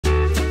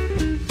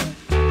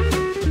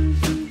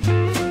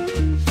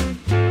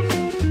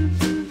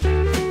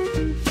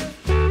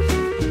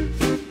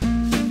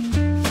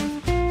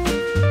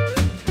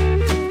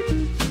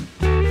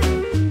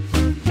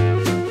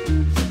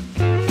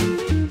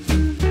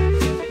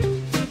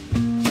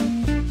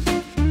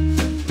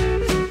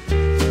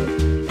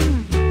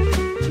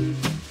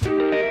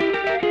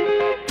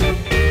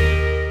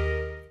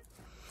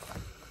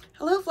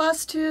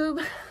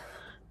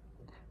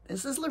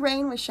This is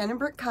Lorraine with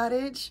Shannonbrook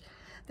Cottage.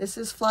 This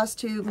is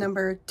Flosstube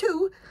number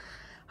 2.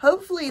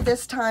 Hopefully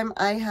this time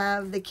I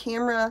have the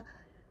camera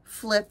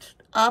flipped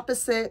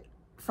opposite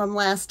from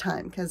last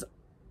time, because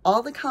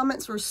all the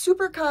comments were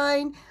super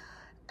kind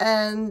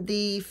and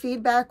the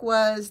feedback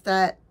was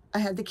that I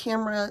had the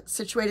camera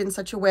situated in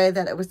such a way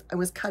that I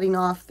was cutting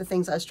off the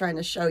things I was trying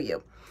to show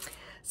you.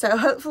 So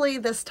hopefully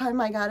this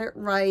time I got it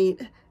right.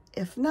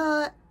 If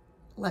not,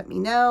 let me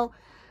know.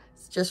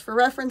 Just for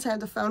reference, I had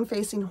the phone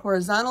facing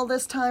horizontal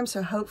this time,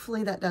 so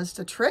hopefully that does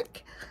the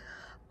trick.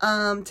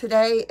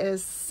 Today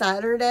is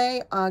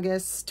Saturday,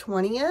 August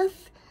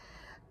 20th,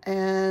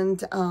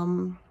 and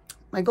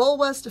my goal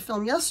was to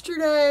film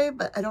yesterday,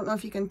 but I don't know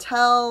if you can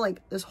tell,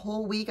 like this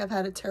whole week I've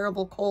had a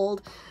terrible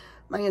cold.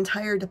 My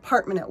entire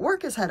department at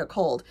work has had a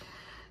cold.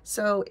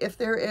 So if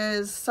there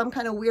is some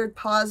kind of weird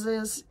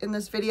pauses in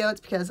this video,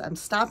 it's because I'm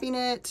stopping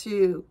it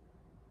to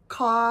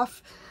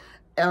cough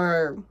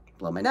or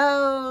blow my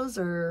nose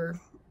or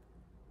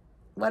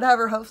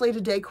whatever. Hopefully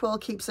today Quill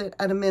keeps it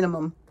at a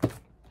minimum.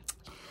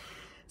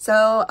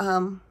 So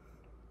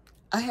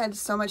I had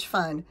so much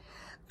fun.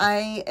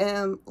 I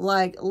am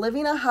like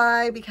living a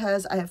high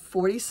because I have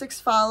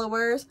 46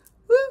 followers.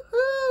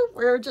 Woohoo!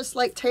 We're just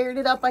like tearing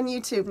it up on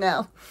YouTube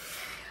now.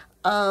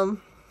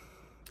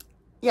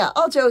 Yeah,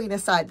 all joking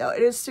aside though,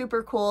 it is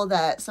super cool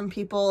that some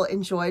people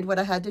enjoyed what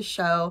I had to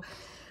show.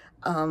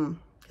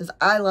 Because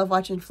I love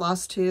watching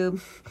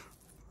Flosstube.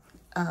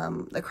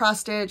 The cross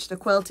stitch, the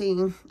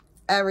quilting,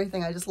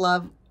 everything. I just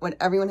love what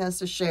everyone has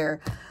to share.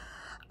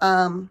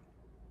 Oh,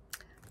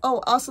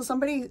 also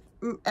somebody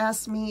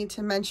asked me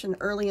to mention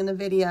early in the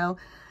video,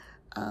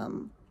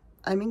 I'm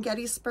in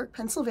Gettysburg,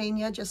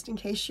 Pennsylvania, just in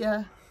case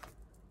you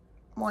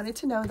wanted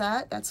to know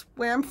that. That's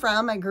where I'm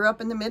from. I grew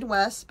up in the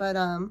Midwest, but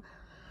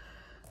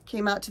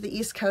came out to the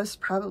East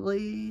Coast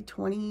probably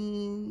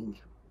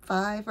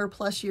 25 or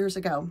plus years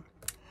ago.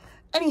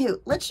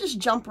 Anywho, let's just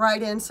jump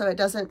right in so it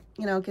doesn't,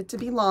 you know, get to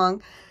be long.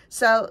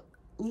 So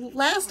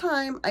last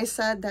time I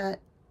said that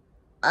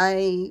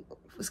I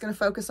was going to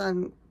focus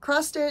on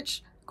cross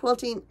stitch,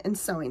 quilting, and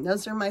sewing.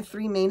 Those are my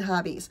 3 main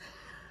hobbies.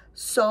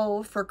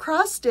 So for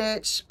cross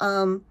stitch,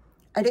 I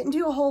didn't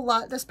do a whole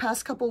lot this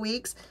past couple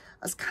weeks.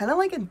 I was kind of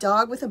like a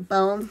dog with a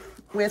bone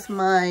with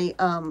my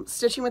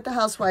stitching with the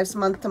Housewives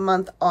month to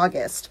month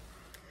August.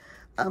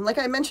 Like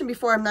I mentioned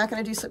before, I'm not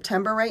going to do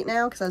September right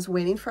now because I was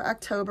waiting for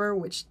October,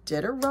 which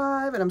did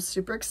arrive, and I'm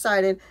super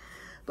excited.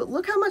 But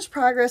look how much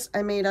progress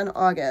I made on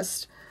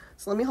August.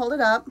 So let me hold it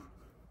up.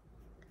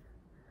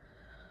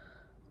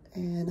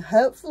 And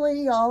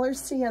hopefully y'all are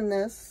seeing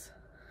this.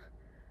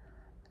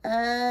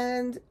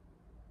 And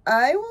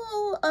I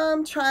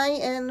will try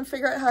and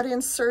figure out how to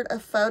insert a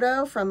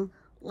photo from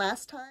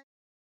last time.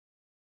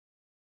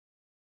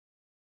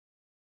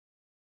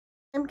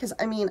 Because,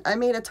 I mean, I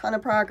made a ton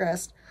of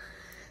progress.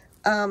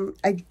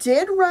 I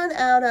did run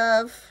out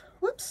of,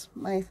 whoops,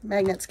 my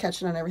magnet's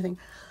catching on everything.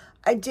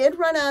 I did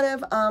run out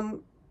of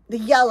the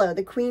yellow,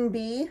 the Queen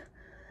Bee,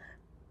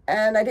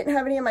 and I didn't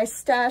have any in my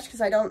stash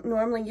because I don't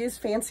normally use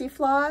fancy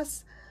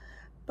floss.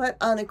 But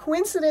on a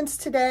coincidence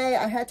today,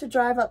 I had to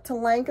drive up to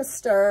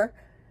Lancaster,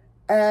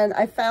 and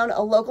I found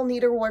a local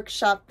needlework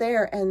shop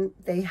there, and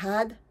they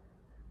had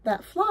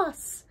that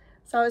floss.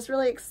 So I was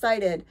really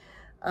excited.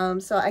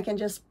 So I can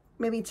just,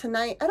 maybe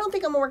tonight, I don't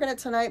think I'm working it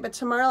tonight, but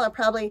tomorrow I'll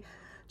probably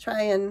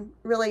try and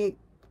really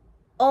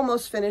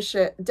almost finish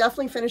it.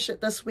 Definitely finish it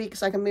this week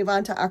so I can move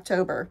on to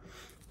October.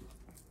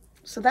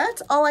 So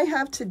that's all I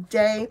have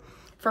today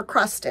for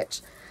cross stitch.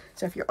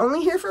 So if you're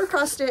only here for a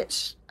cross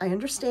stitch, I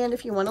understand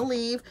if you want to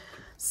leave.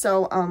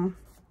 So I'm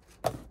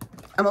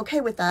okay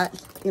with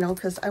that, you know,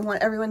 because I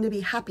want everyone to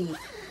be happy.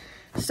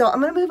 So I'm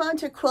going to move on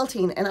to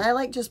quilting, and I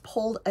like just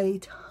pulled a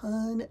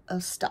ton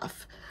of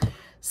stuff.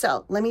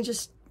 So let me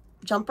just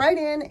jump right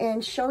in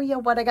and show you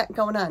what I got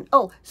going on.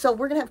 Oh, so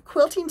we're gonna have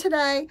quilting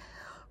today.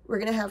 We're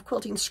gonna have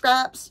quilting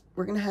scraps.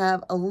 We're gonna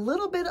have a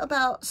little bit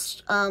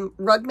about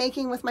rug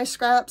making with my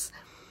scraps,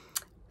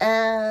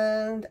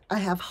 and I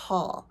have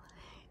haul.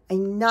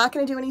 I'm not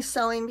gonna do any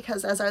sewing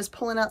because as I was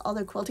pulling out all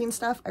the quilting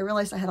stuff, I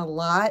realized I had a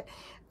lot.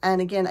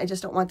 And again, I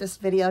just don't want this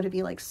video to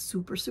be like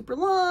super, super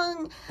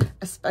long,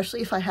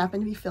 especially if I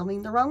happen to be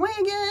filming the wrong way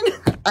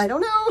again. I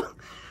don't know,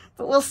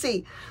 but we'll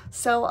see.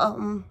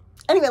 So,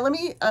 anyway, let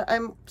me,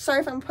 I'm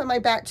sorry if I'm putting my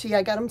back to you.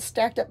 I got them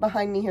stacked up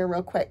behind me here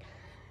real quick.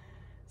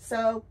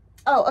 So,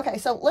 oh, okay.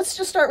 So let's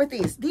just start with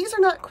these. These are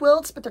not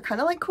quilts, but they're kind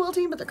of like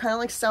quilting, but they're kind of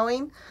like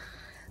sewing.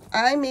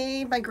 I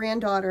made my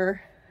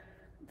granddaughter,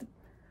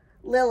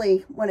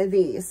 Lily, one of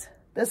these.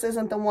 This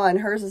isn't the one.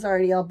 Hers is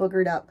already all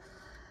boogered up.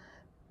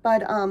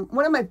 But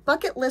one of my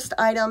bucket list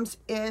items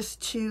is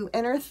to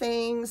enter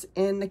things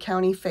in the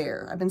county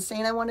fair. I've been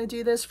saying I want to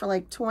do this for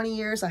like 20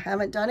 years. I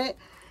haven't done it.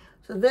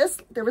 So this,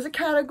 there was a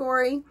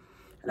category.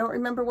 I don't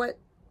remember what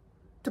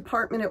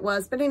department it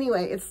was, but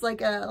anyway, it's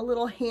like a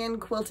little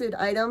hand quilted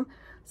item.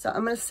 So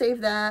I'm going to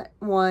save that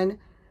one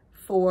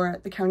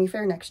for the county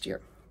fair next year.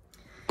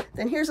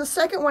 Then here's a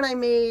second one I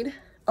made.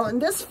 Oh,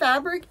 and this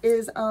fabric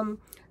is, I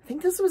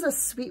think this was a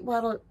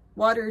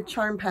Sweetwater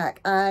charm pack.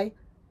 I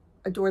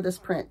adore this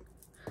print.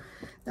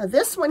 Now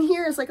this one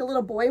here is like a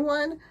little boy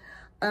one.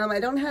 I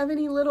don't have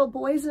any little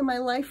boys in my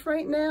life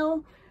right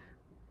now.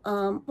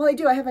 Well, I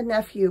do. I have a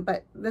nephew,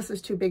 but this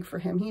is too big for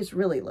him. He's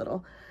really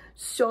little.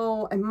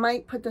 So I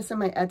might put this in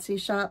my Etsy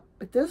shop.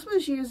 But this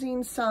was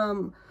using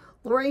some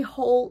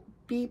Holt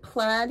B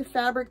plaid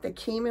fabric that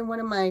came in one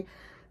of my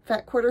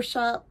Fat Quarter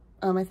Shop.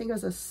 I think it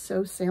was a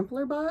sew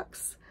sampler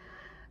box.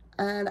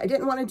 And I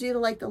didn't want to do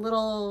the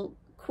little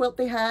quilt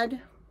they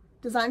had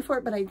designed for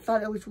it, but I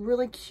thought it was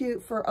really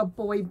cute for a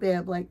boy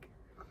bib, like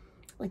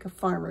a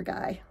farmer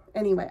guy.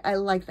 Anyway, I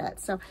like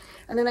that. So,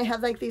 and then I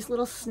have like these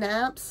little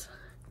snaps,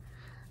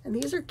 and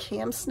these are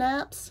cam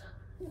snaps.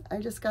 I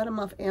just got them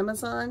off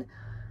Amazon,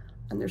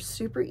 and they're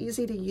super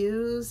easy to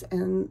use,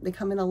 and they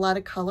come in a lot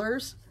of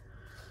colors.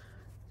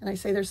 And I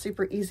say they're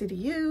super easy to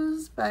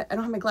use, but I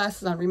don't have my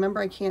glasses on. Remember,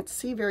 I can't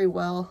see very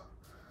well.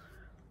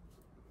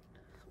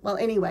 Well,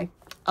 anyway,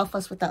 I'll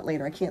fuss with that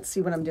later. I can't see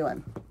what I'm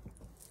doing.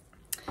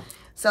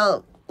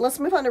 So let's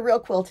move on to real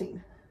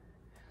quilting.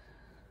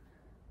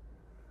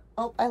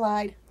 Oh, I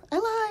lied.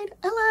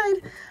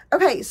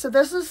 Okay, so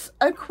this is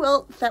a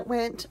quilt that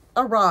went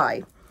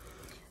awry.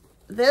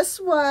 This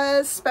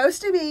was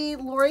supposed to be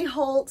Lori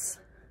Holt's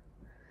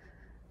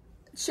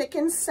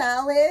chicken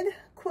salad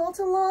quilt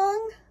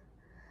along.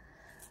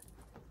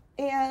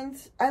 And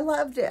I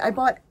loved it. I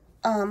bought,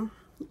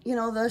 you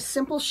know, the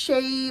simple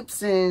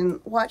shapes and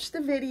watched the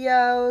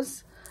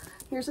videos.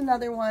 Here's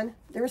another one.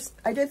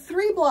 I did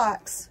 3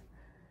 blocks.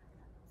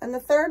 And the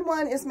third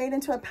one is made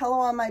into a pillow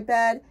on my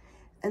bed.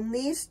 And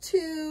these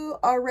 2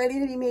 are ready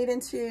to be made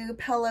into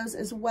pillows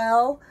as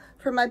well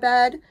for my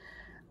bed.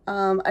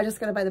 I just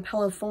got to buy the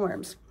pillow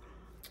forms.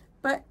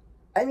 But,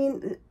 I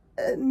mean,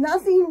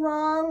 nothing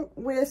wrong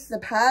with the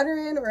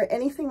pattern or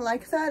anything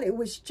like that. It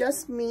was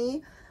just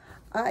me.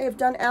 I have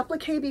done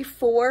applique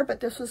before, but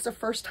this was the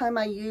first time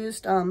I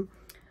used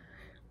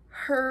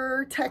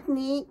her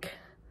technique.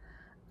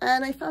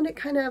 And I found it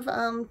kind of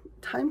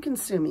time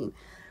consuming,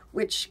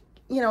 which,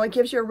 you know, it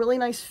gives you a really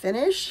nice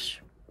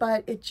finish,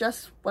 but it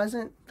just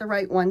wasn't the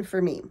right one for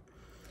me.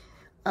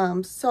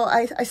 So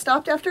I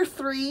stopped after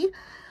 3.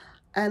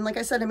 And like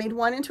I said, I made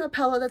 1 into a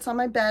pillow that's on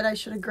my bed. I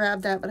should have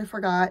grabbed that, but I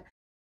forgot.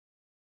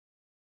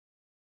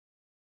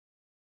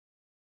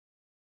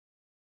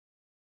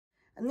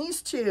 And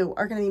these 2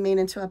 are going to be made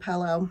into a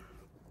pillow.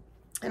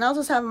 And I'll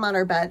just have them on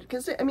our bed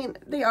because, I mean,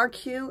 they are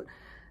cute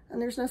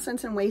and there's no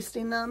sense in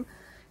wasting them.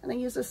 And I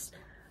use this,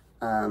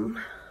 I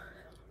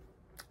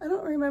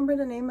don't remember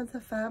the name of the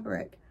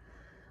fabric.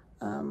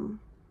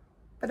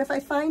 But if I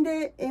find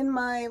it in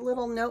my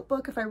little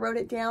notebook, if I wrote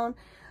it down,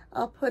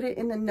 I'll put it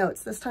in the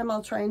notes. This time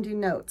I'll try and do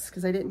notes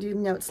because I didn't do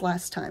notes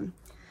last time.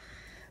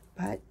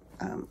 But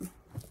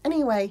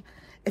anyway,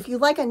 if you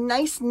like a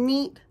nice,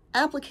 neat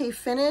applique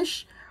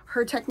finish,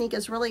 her technique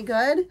is really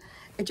good.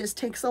 It just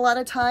takes a lot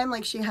of time.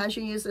 Like she has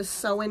you use this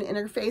sew-in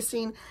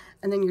interfacing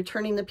and then you're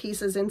turning the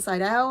pieces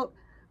inside out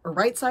or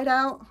right side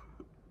out.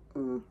 I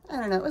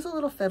don't know. It was a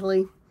little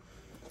fiddly.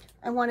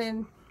 I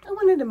wanted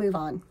to move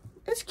on.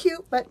 It's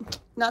cute, but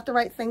not the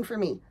right thing for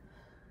me.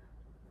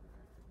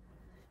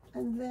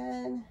 And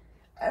then,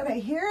 okay,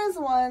 here is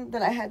one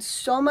that I had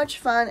so much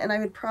fun, and I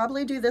would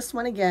probably do this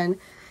one again.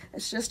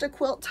 It's just a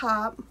quilt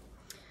top.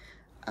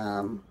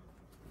 Let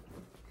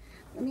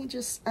me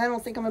just, I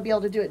don't think I'm gonna be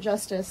able to do it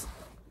justice.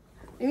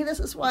 Maybe this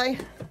is why.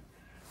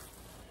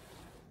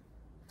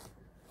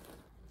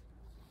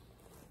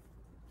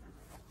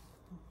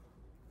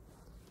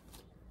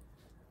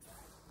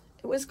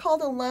 It was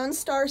called a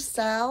Lonestar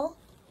Sal.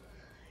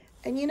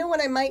 And you know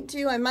what I might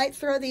do? I might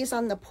throw these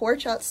on the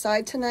porch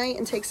outside tonight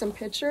and take some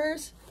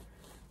pictures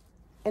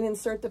and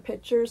insert the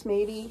pictures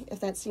maybe,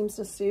 if that seems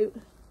to suit.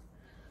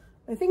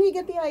 I think you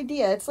get the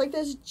idea. It's like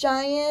this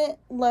giant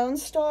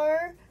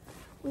Lonestar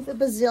with a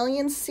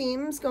bazillion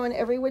seams going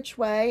every which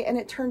way, and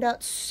it turned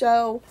out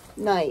so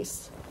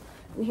nice.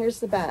 And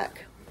here's the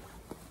back.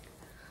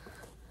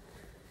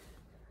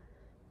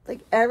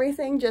 Like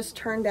everything just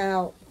turned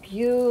out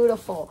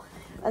beautiful.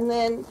 And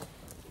then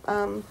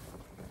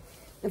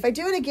if I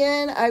do it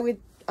again, I would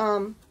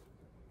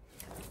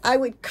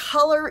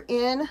color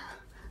in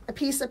a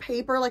piece of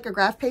paper, like a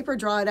graph paper,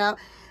 draw it out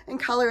and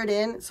color it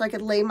in so I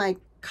could lay my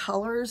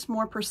colors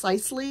more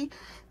precisely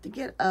to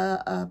get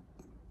a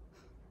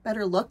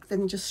better look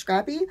than just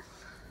scrappy.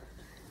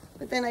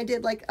 But then I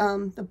did like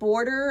the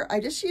border. I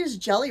just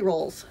used jelly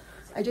rolls.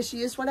 I just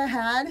used what I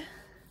had.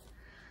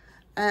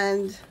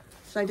 And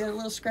so I did a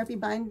little scrappy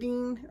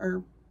binding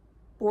or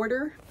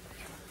border.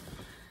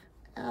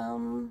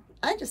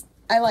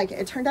 I like it.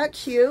 It turned out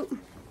cute.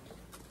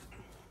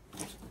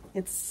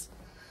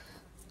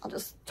 I'll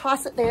just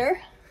toss it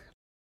there.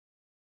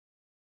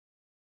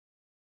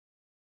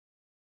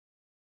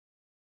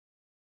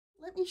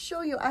 Let me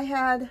show you. I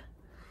had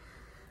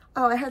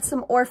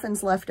some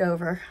orphans left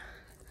over.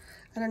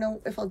 I don't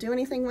know if I'll do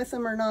anything with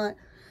them or not.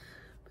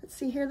 But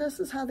see here, this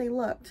is how they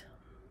looked.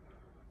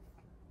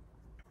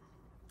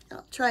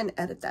 I'll try and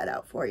edit that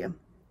out for you.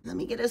 Let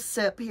me get a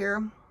sip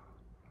here.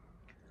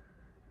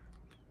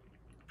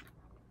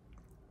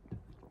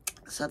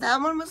 So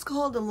that one was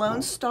called the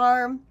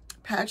Lonestar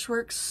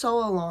Patchwork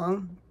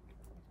sew-along,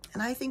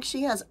 and I think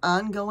she has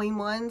ongoing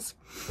ones.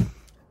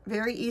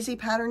 Very easy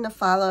pattern to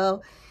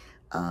follow,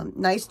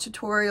 nice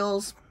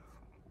tutorials.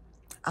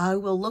 I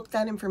will look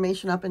that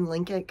information up and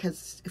link it,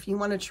 because if you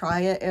want to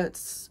try it,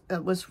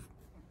 it was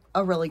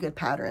a really good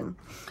pattern.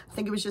 I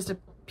think it was just a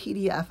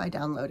PDF I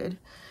downloaded.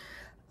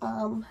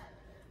 And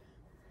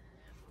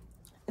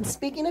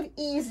speaking of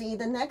easy,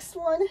 the next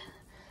one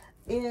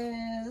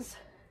is,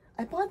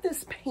 I bought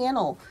this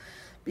panel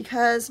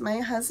because my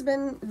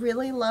husband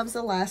really loves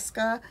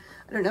Alaska.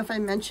 I don't know if I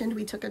mentioned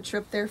we took a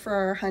trip there for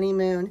our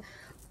honeymoon.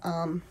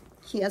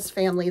 He has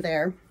family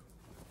there.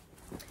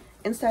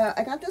 And so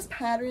I got this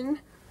pattern,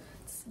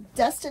 it's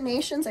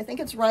Destinations. I think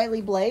it's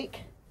Riley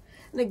Blake.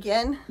 And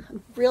again,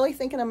 I'm really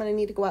thinking I'm going to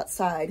need to go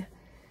outside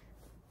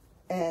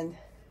and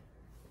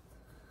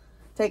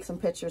take some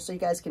pictures so you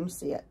guys can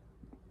see it.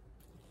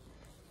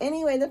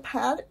 Anyway, the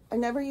pad, I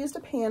never used a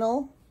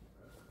panel.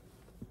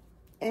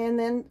 And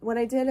then what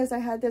I did is I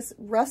had this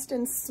Rust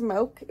and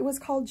Smoke. It was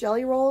called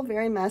Jelly Roll,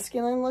 very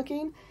masculine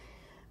looking.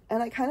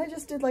 And I kind of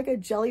just did like a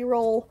jelly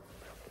roll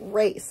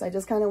race. I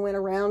just kind of went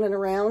around and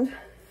around.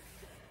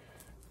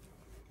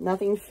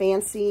 Nothing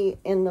fancy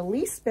in the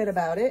least bit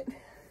about it.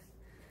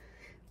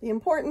 The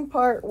important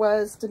part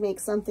was to make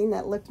something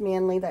that looked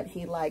manly that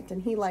he liked,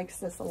 and he likes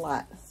this a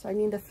lot. So I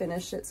need to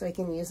finish it so I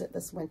can use it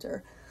this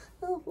winter.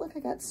 Oh, look, I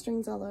got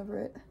strings all over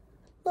it.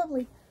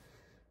 Lovely.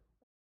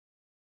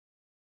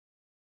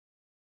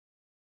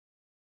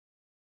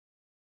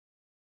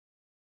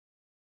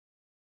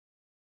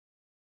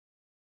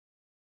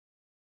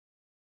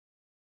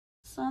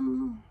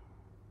 Some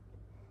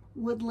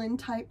woodland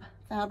type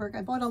fabric.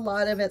 I bought a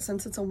lot of it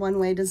since it's a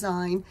one-way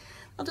design.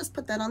 I'll just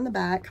put that on the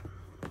back.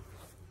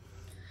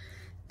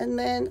 And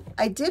then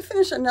I did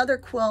finish another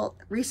quilt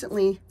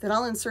recently that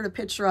I'll insert a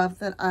picture of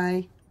that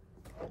I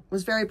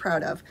was very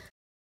proud of.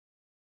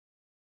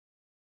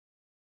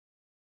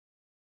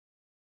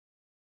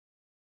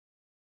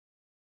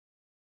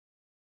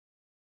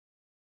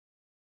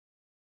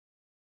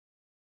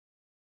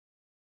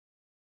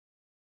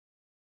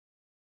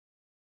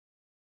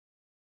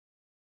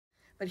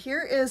 But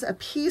here is a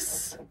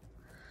piece.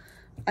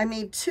 I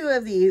made two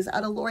of these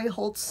out of Lori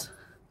Holt's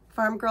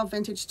Farm Girl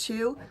Vintage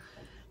 2.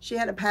 She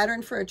had a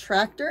pattern for a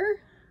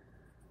tractor.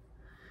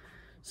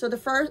 So the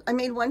first, I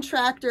made one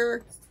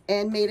tractor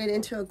and made it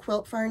into a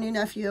quilt for our new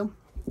nephew.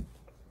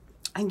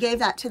 I gave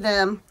that to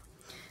them.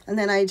 And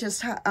then I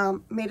just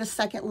made a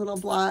second little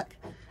block.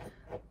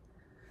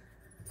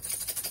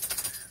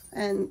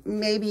 And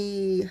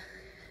maybe,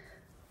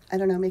 I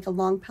don't know, make a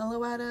long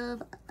pillow out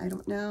of. I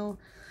don't know.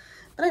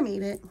 But I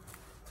made it.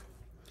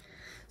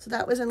 So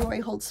that was in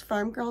Lori Holt's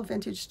Farm Girl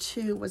Vintage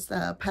 2 was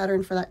the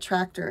pattern for that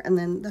tractor. And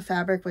then the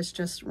fabric was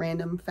just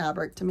random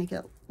fabric to make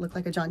it look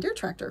like a John Deere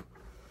tractor.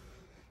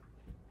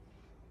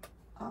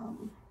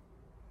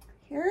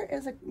 Here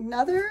is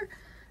another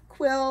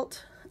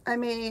quilt I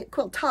made,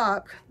 quilt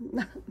top.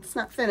 It's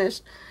not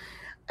finished.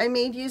 I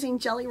made using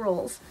jelly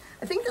rolls.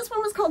 I think this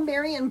one was called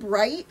Merry and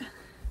Bright.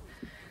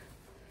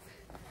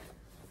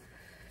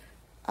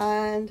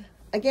 And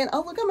again,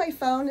 I'll look on my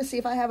phone to see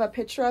if I have a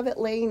picture of it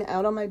laying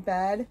out on my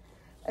bed.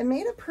 I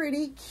made a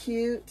pretty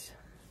cute,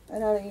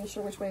 I'm not even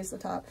sure which way is the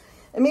top.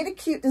 I made a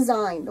cute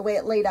design, the way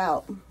it laid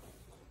out.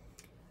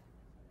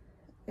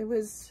 It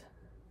was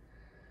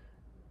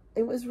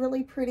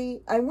really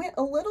pretty. I went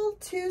a little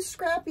too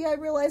scrappy, I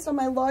realized, on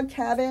my log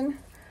cabin.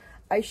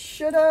 I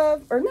should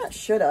have, or not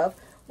should have,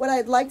 what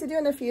I'd like to do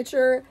in the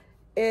future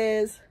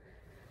is,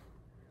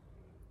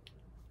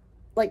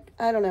 like,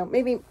 I don't know,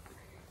 maybe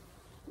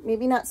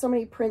not so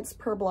many prints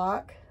per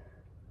block.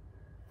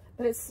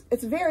 But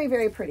it's very,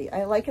 very pretty.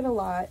 I like it a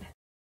lot.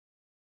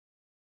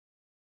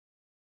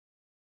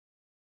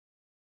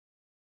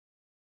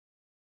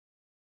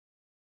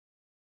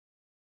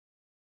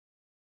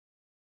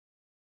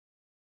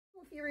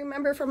 If you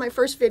remember from my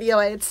first video,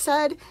 I had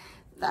said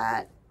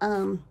that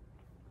I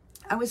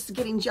was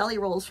getting jelly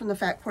rolls from the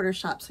Fat Quarter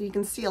shop. So you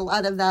can see a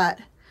lot of that.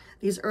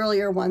 These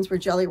earlier ones were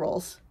jelly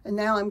rolls. And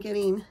now I'm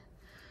getting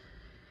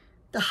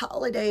the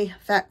holiday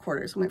Fat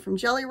Quarters. I went from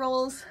jelly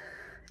rolls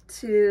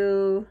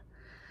to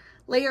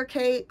layer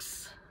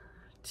cakes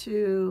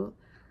to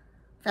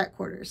Fat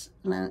Quarters.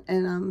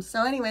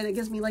 So anyway, that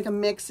gives me like a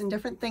mix and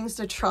different things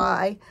to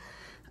try.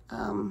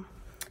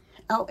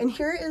 Oh, and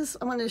here is,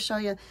 I wanted to show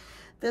you,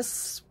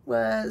 this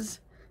was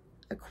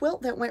a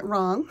quilt that went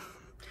wrong,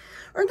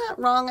 or not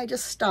wrong, I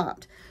just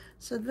stopped.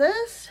 So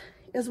this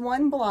is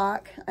one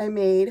block I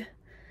made,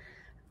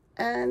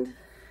 and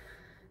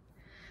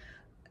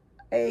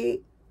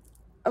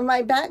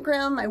my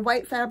background, my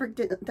white fabric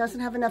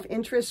doesn't have enough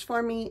interest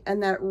for me,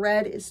 and that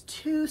red is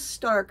too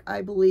stark,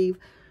 I believe,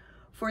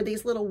 for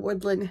these little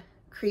woodland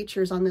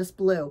creatures on this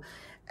blue.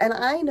 And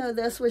I know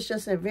this was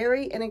just a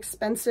very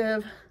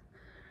inexpensive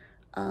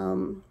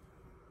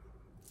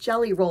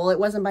jelly roll. It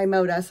wasn't by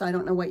Moda, so I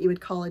don't know what you would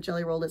call a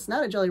jelly roll. It's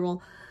not a jelly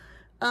roll,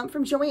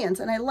 from Joann's,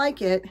 and I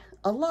like it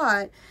a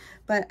lot,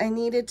 but I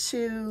need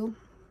to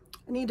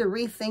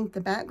rethink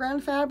the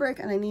background fabric,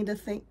 and I need to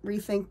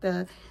rethink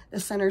the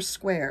center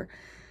square.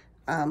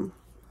 a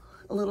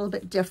little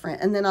bit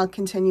different. And then I'll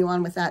continue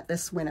on with that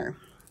this winter.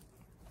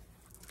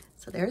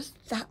 So there's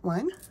that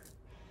one.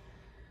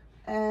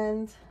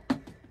 And,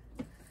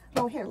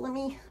 oh, here, let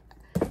me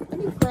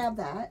grab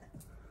that.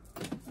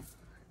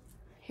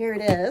 Here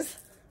it is.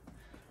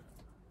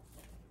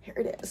 Here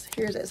it is.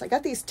 Here it is. I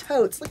got these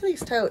totes. Look at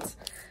these totes.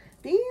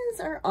 These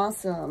are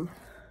awesome.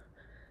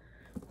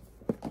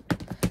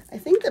 I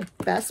think the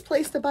best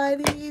place to buy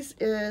these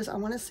is, I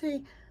want to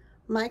say,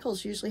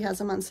 Michael's usually has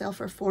them on sale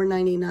for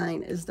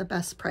 $4.99 is the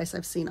best price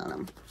I've seen on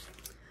them.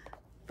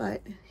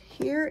 But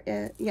here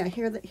it, yeah,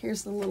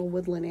 here's the little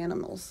woodland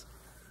animals.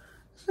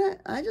 So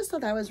I just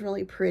thought that was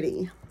really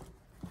pretty.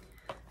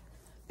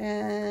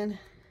 And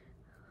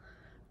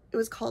it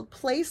was called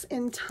Place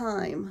in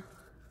Time.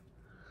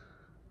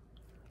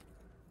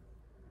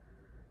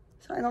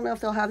 So I don't know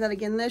if they'll have that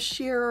again this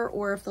year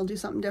or if they'll do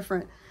something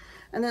different.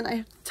 And then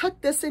I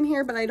tucked this in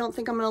here, but I don't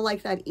think I'm going to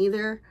like that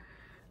either.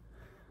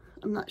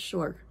 I'm not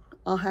sure.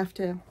 I'll have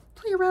to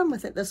play around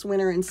with it this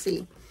winter and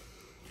see.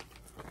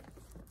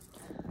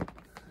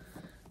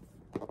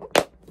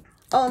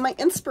 Oh, my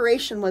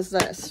inspiration was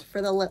this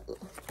for the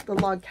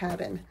log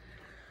cabin.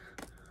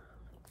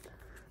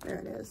 There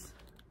it is.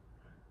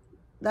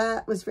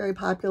 That was very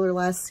popular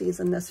last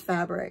season, this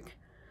fabric.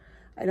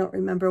 I don't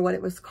remember what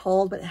it was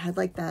called, but it had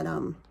like that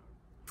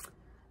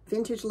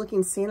vintage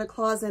looking Santa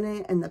Claus in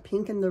it and the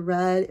pink and the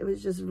red. It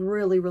was just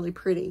really, really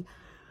pretty.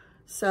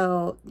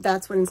 So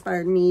that's what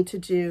inspired me to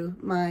do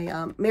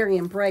my Merry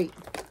and Bright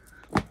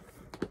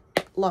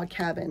log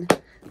cabin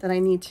that I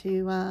need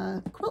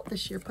to quilt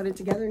this year, put it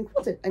together and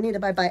quilt it. I need to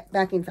buy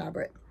backing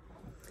fabric.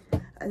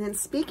 And then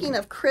speaking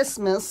of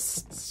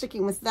Christmas,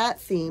 sticking with that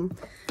theme,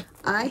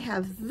 I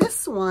have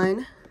this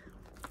one.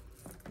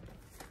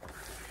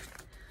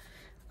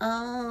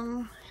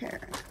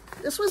 Here.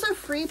 This was a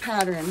free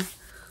pattern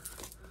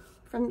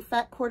from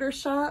Fat Quarter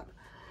Shop.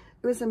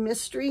 It was a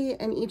mystery,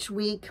 and each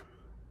week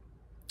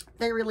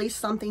they released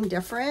something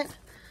different.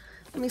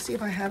 Let me see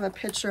if I have a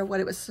picture of what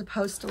it was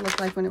supposed to look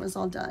like when it was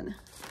all done.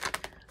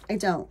 I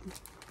don't.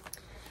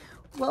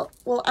 Well,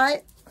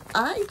 I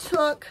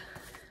took,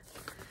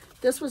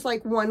 this was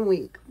like 1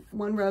 week,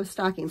 1 row of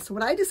stockings. So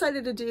what I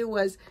decided to do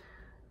was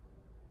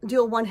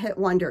do a one-hit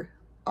wonder.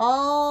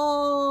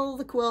 All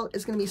the quilt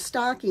is going to be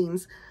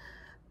stockings,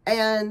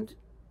 and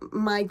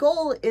my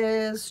goal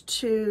is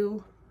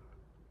to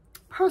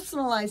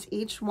personalize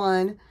each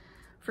one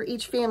for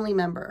each family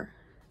member.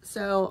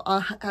 So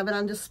I'll have it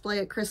on display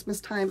at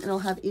Christmas time, and I'll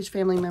have each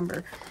family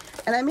member.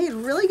 And I made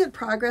really good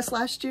progress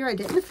last year. I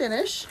didn't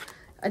finish.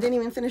 I didn't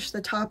even finish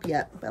the top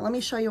yet, but let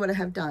me show you what I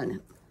have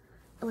done.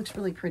 It looks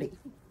really pretty.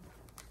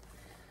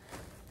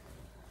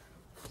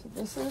 So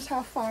this is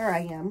how far I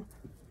am.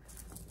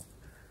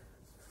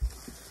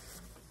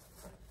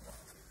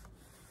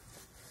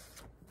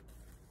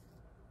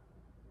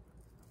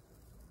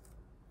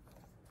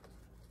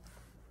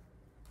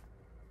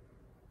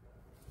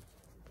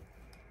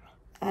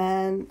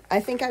 And I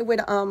think I would,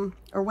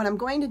 or what I'm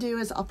going to do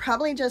is I'll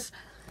probably just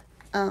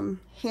hand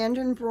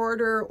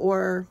embroider,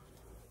 or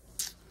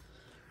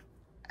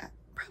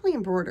probably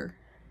embroider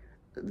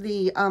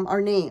the our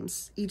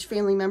names, each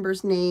family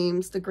member's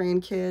names, the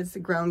grandkids, the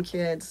grown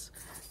kids,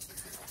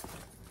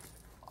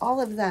 all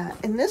of that.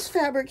 And this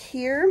fabric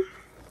here,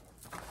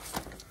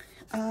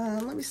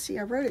 let me see,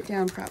 I wrote it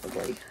down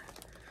probably.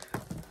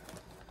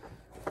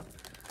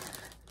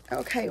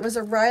 Okay, it was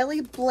a Riley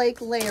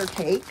Blake layer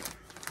cake.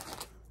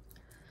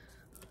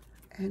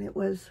 And it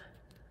was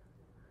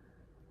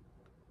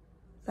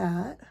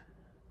that.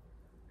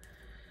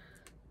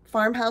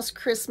 Farmhouse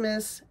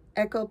Christmas,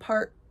 Echo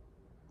Park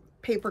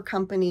Paper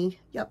Company.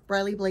 Yep,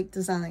 Riley Blake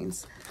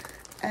Designs.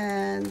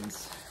 And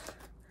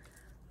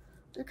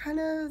they're kind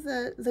of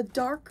the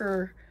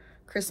darker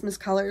Christmas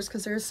colors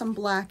because there's some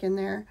black in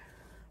there.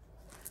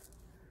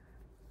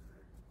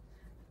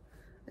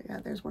 Yeah,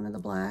 there's one of the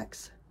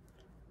blacks.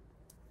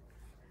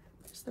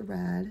 There's the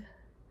red.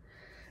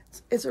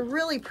 It's a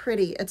really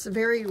pretty, it's a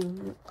very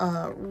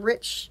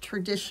rich,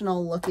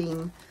 traditional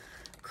looking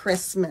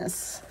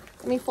Christmas.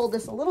 Let me fold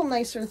this a little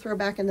nicer to throw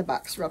back in the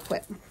box real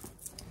quick.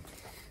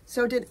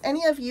 So did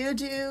any of you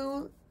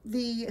do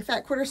the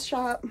Fat Quarter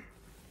Shop,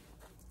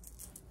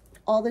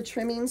 all the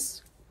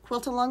trimmings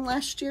quilt along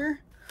last year?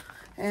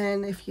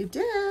 And if you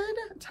did,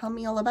 tell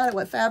me all about it.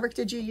 What fabric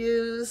did you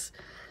use?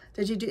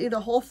 Did you do the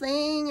whole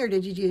thing, or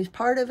did you use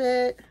part of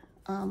it?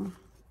 And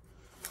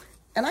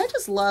I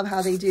just love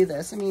how they do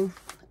this. I mean,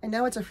 I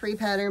know it's a free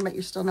pattern, but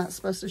you're still not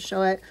supposed to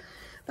show it.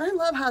 But I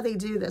love how they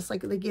do this.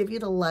 Like, they give you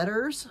the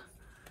letters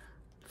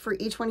for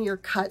each one of your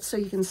cuts so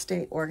you can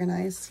stay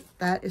organized.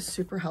 That is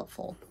super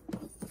helpful.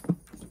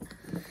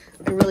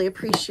 I really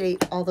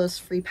appreciate all those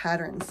free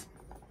patterns.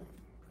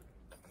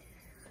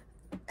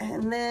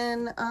 And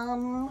then,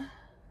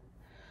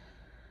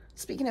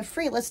 speaking of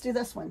free, let's do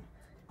this one.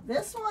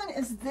 This one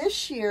is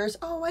this year's,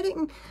 oh,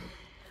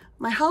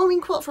 my Halloween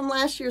quilt from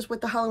last year's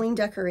with the Halloween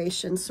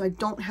decorations, so I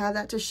don't have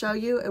that to show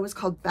you. It was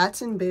called Bats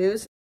and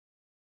Booze.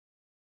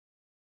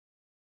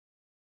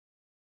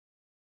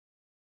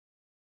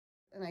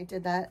 And I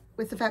did that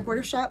with the Fat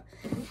Quarter Shop,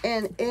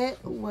 and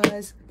it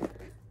was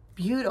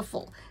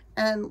beautiful.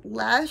 And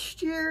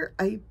last year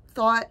I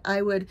thought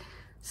I would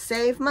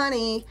save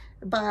money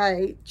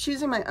by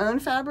choosing my own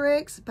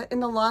fabrics, but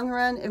in the long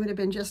run it would have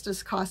been just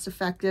as cost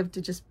effective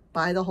to just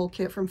buy the whole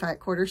kit from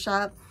Fat Quarter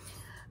Shop.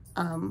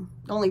 The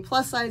only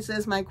plus side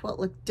is my quilt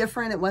looked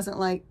different. It wasn't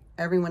like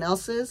everyone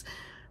else's,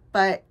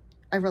 but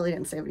I really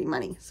didn't save any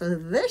money. So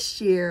this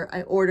year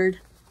I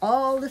ordered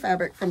all the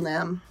fabric from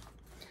them.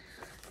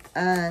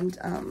 And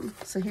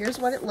so here's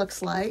what it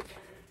looks like.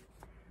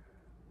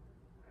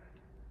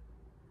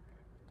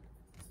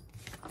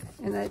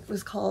 And it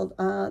was called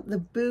the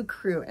Boo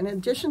Crew. In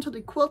addition to the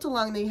quilt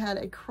along, they had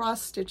a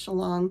cross stitch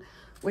along,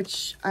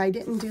 which I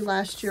didn't do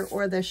last year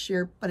or this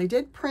year, but I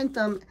did print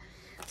them,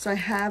 so I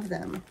have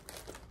them.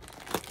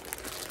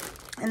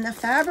 And the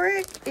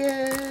fabric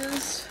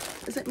is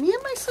it me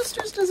and my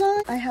sister's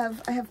design? I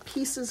have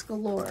pieces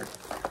galore.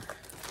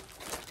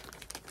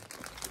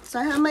 So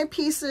I have my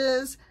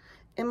pieces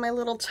in my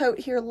little tote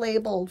here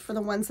labeled for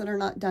the ones that are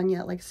not done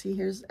yet. Like, see,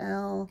 here's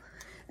L.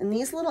 And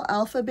these little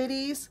alpha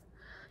bitties,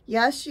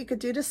 yes, you could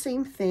do the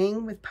same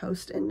thing with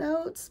post-it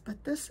notes,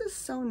 but this is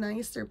so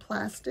nice. They're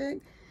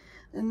plastic.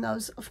 And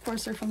those, of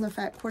course, are from the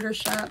Fat Quarter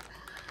Shop,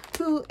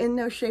 who in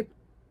no shape,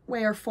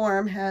 way, or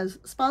form has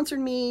sponsored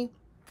me,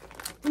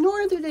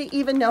 nor do they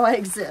even know I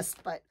exist,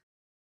 but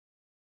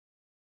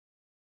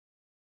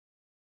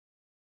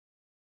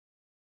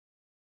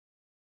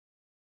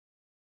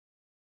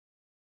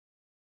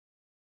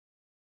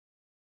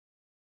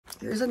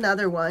here's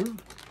another one.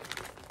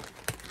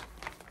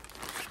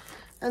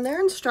 And their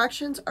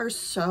instructions are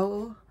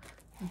so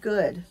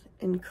good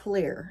and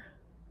clear.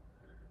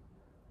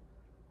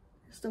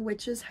 Here's the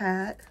witch's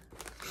hat.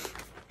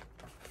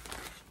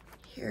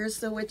 Here's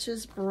the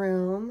witch's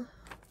broom.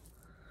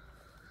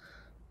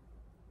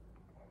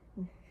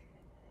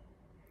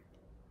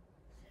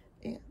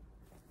 And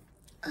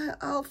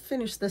I'll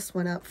finish this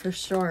one up for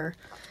sure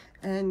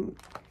and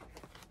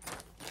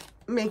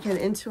make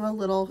it into a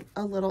little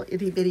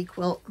itty bitty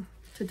quilt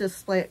to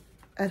display it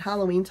at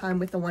Halloween time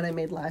with the one I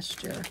made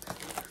last year.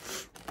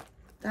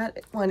 That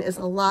one is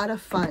a lot of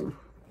fun.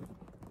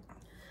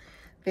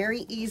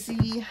 Very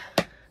easy,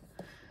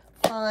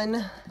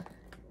 fun.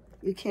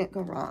 You can't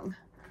go wrong.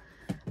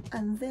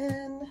 And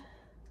then,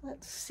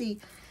 let's see.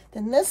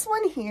 Then this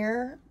one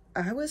here,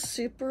 I was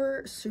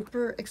super,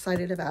 super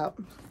excited about.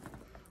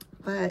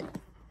 But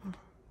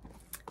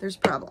there's a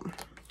problem.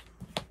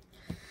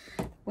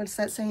 What's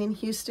that saying?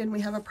 Houston,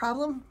 we have a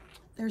problem?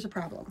 There's a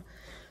problem.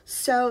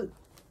 So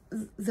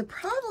the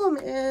problem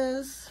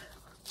is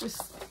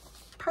just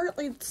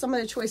partly some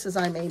of the choices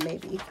I made,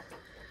 maybe.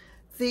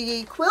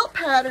 The quilt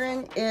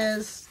pattern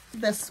is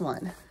this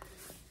one.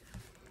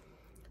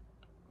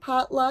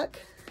 Potluck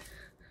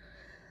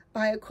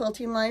by A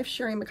Quilting Life,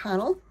 Sherri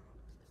McConnell.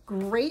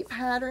 Great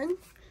pattern.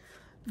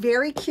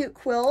 Very cute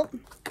quilt.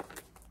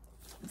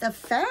 The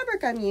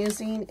fabric I'm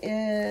using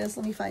is,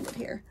 let me find it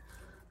here,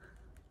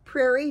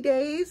 Prairie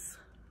Days.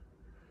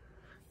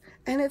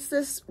 And it's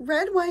this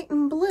red, white,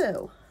 and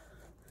blue.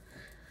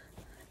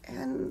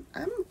 And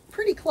I'm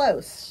pretty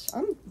close.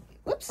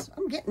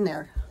 I'm getting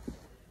there.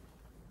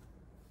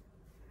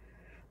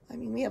 I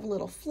mean, we have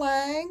little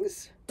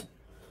flags.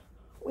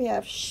 We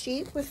have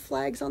sheep with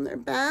flags on their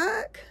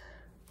back.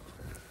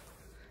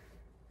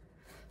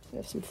 We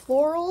have some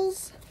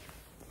florals.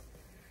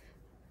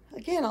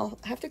 Again, I'll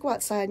have to go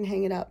outside and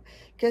hang it up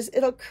because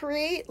it'll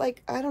create,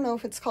 like, I don't know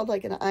if it's called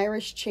like an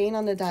Irish chain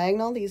on the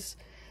diagonal. It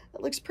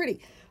looks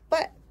pretty.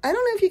 But I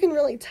don't know if you can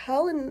really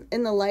tell in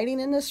the lighting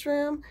in this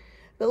room.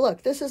 But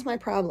look, this is my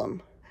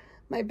problem.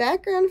 My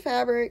background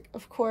fabric,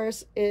 of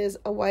course, is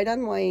a white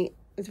on white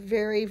with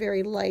very,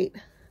 very light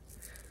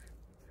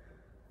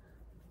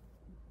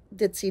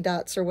ditzy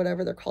dots or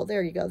whatever they're called.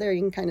 There you go. There,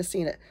 you can kind of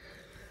see it.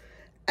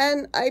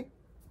 And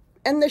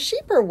the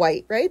sheep are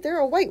white, right? They're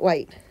a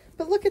white.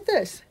 But look at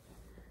this.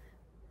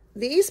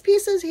 These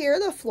pieces here,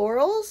 the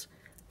florals,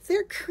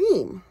 they're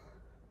cream.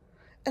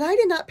 And I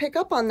did not pick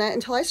up on that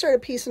until I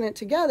started piecing it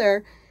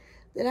together,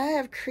 that I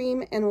have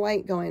cream and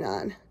white going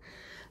on.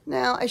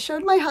 Now, I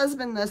showed my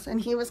husband this, and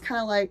he was kind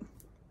of like,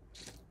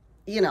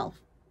 you know,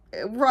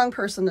 wrong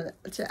person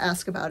to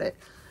ask about it.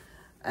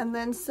 And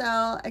then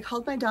so I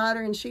called my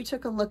daughter, and she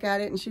took a look at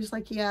it, and she's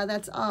like, yeah,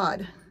 that's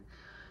odd.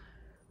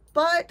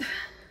 But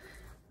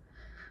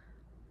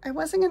I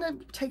wasn't going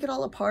to take it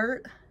all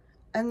apart.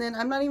 And then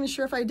I'm not even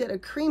sure if I did a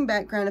cream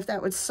background, if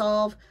that would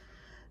solve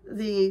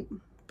the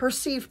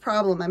perceived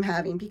problem I'm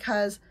having,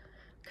 because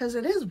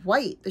it is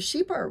white. The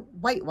sheep are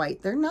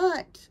white. They're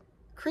not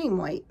cream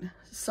white.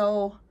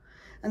 So,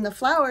 and the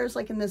flowers,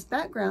 like in this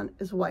background,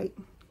 is white.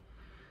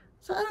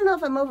 So I don't know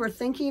if I'm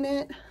overthinking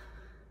it,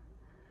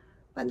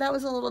 but that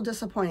was a little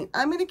disappointing.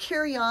 I'm going to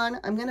carry on.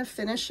 I'm going to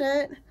finish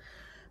it.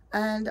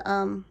 And,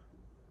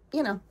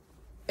 you know,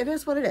 it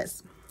is what it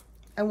is.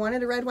 I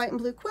wanted a red, white, and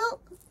blue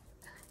quilt,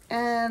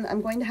 and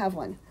I'm going to have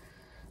one.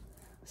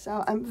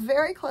 So I'm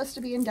very close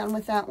to being done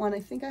with that one. I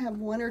think I have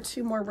 1 or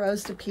 2 more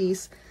rows to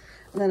piece,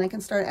 and then I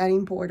can start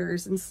adding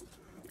borders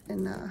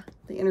and the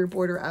inner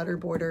border, outer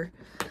border.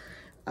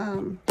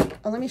 Oh,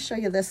 let me show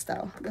you this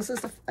though. This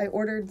is I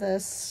ordered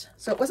this.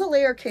 So it was a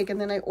layer cake,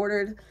 and then I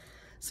ordered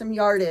some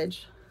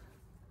yardage.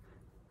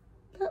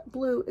 That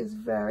blue is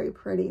very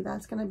pretty.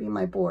 That's going to be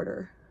my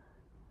border.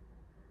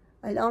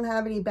 I don't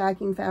have any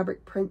backing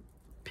fabric print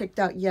picked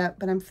out yet,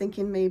 but I'm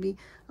thinking maybe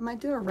I might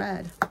do a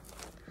red.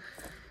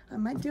 I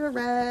might do a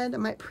red. I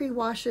might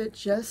pre-wash it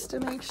just to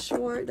make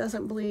sure it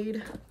doesn't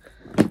bleed.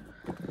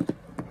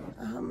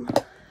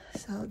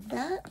 So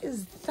that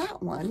is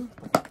that one.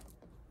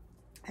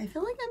 I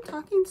feel like I'm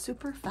talking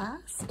super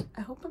fast.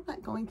 I hope I'm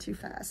not going too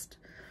fast.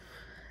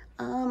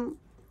 And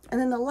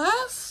then the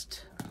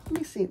last, let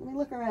me see, let me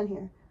look around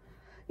here.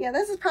 Yeah,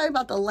 this is probably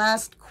about the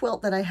last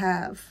quilt that I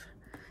have,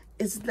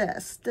 is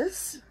this.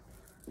 This,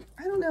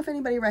 I don't know if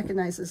anybody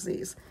recognizes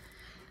these.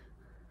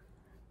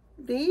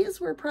 These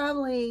were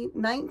probably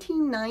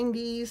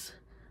 1990s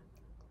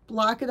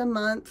block of the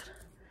month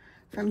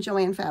from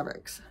Joann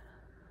Fabrics.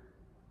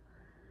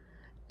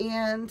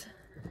 And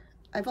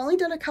I've only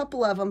done a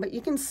couple of them, but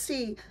you can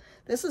see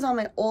this is on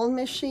my old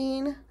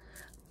machine,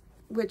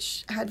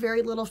 which had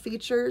very little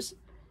features.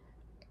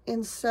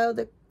 And so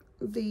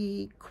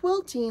the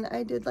quilting,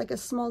 I did like a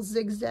small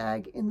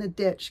zigzag in the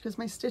ditch because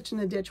my stitch in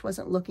the ditch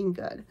wasn't looking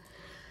good.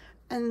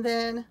 And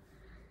then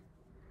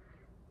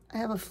I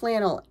have a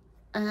flannel,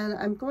 and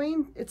I'm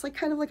going, it's like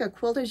kind of like a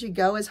quilt as you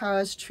go is how I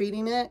was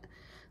treating it.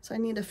 So I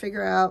need to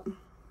figure out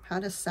how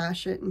to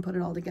sash it and put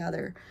it all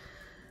together.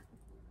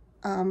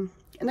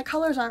 And the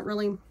colors aren't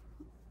really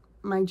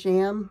my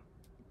jam,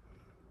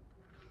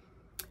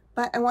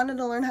 but I wanted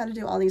to learn how to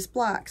do all these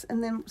blocks.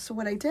 And then, so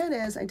what I did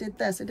is I did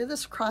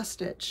this cross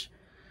stitch.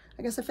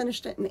 I guess I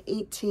finished it in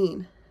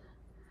 18.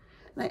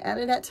 And I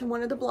added that to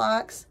one of the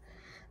blocks.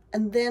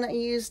 And then I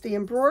used the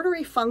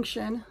embroidery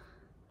function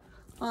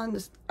on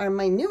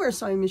my newer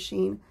sewing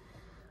machine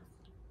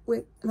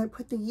and I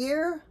put the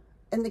year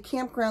and the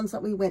campgrounds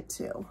that we went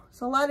to.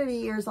 So a lot of the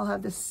years I'll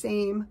have the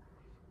same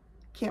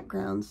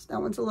campgrounds.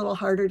 That one's a little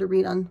harder to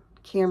read on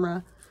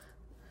camera.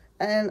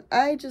 And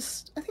I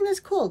think that's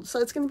cool. So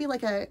it's going to be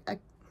like a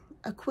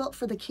quilt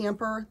for the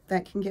camper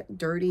that can get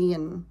dirty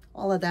and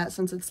all of that,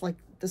 since it's like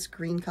this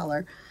green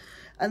color.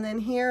 And then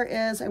here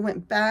is, I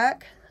went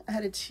back, I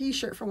had a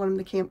t-shirt for one of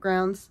the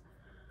campgrounds,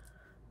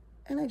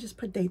 and I just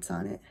put dates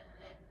on it.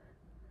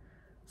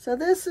 So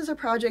this is a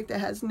project that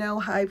has no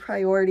high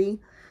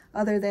priority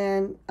other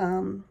than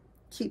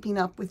keeping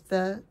up with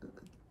the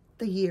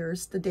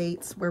years, the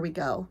dates, where we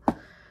go.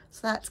 So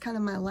that's kind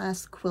of my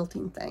last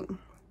quilting thing.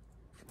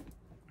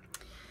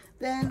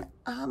 Then,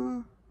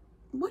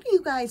 what do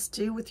you guys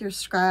do with your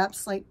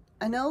scraps? Like,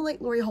 I know like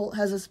Lori Holt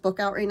has this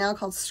book out right now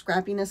called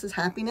Scrappiness is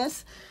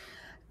Happiness.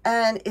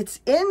 And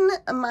it's in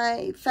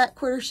my Fat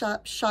Quarter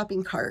Shop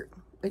shopping cart,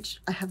 which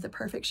I have the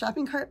perfect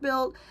shopping cart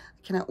built.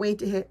 I cannot wait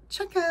to hit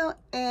checkout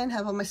and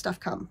have all my stuff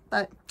come.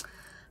 But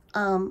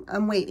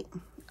I'm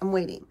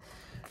waiting.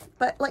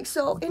 But like,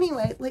 so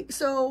anyway, like,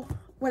 so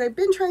what I've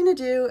been trying to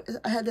do is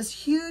I had this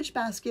huge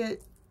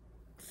basket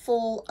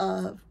full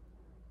of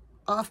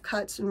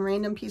offcuts and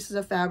random pieces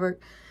of fabric.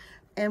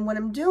 And what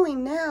I'm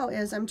doing now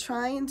is I'm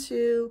trying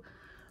to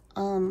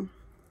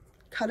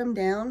cut them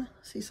down.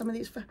 See some of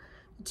these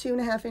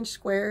 2.5-inch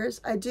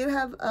squares. I do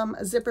have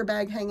a zipper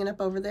bag hanging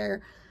up over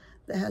there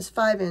that has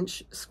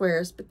 5-inch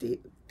squares, but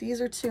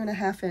these are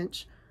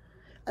 2.5-inch.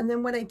 And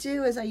then what I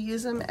do is I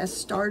use them as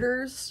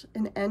starters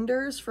and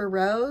enders for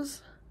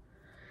rows.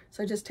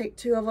 So I just take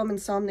 2 of them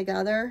and sew them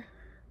together.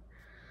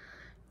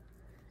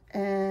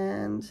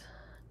 And,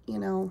 you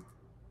know,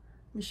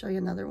 let me show you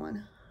another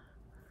one.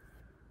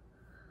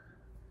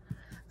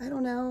 I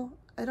don't know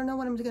what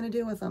I'm going to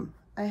do with them.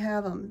 I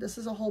have them. This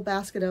is a whole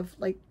basket of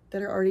like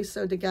that are already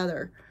sewed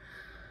together.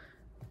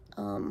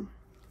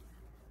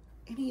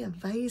 Any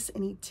advice,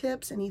 any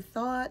tips, any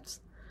thoughts?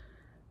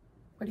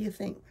 What do you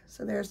think?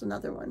 So there's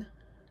another one.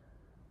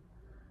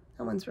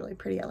 That one's really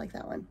pretty. I like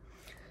that one.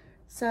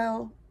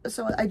 So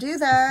I do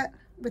that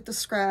with the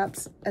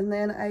scraps, and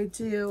then I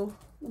do,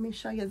 let me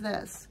show you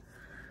this.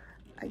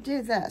 I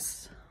do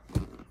this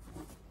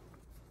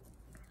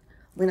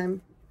when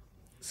I'm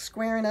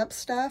squaring up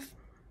stuff.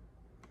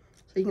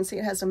 So you can see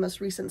it has the most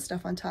recent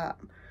stuff on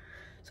top.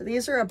 So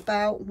these are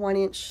about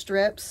 1-inch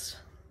strips.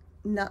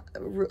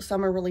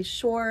 Some are really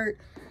short.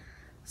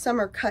 Some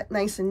are cut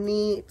nice and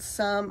neat.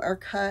 Some are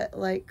cut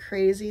like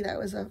crazy. That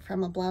was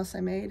from a blouse I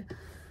made.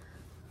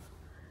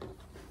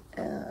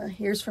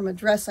 Here's from a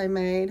dress I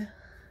made.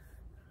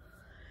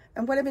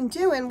 And what I've been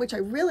doing, which I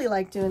really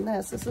like doing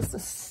this is the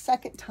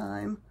second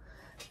time,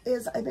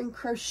 is I've been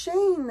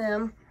crocheting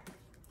them.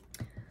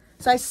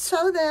 So I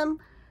sew them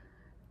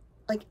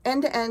like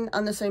end to end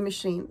on the sewing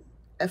machine.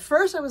 At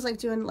first I was like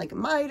doing like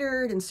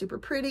mitered and super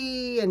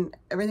pretty and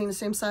everything the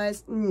same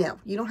size. No,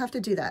 you don't have to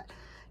do that.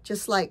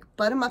 Just like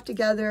butt them up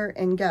together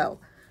and go.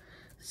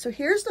 So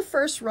here's the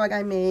first rug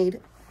I made,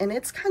 and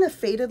it's kind of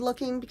faded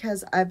looking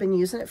because I've been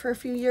using it for a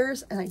few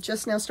years and I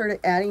just now started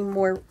adding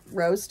more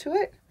rows to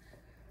it.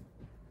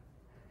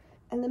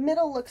 And the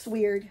middle looks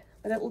weird,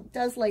 but it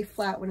does lay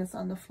flat when it's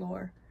on the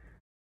floor.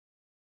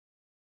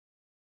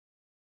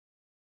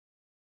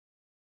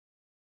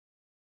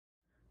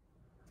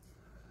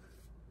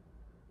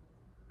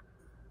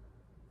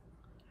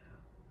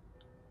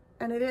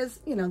 And it is,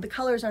 you know, the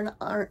colors are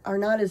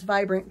not as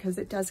vibrant because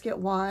it does get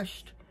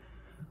washed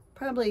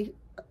probably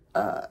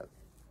a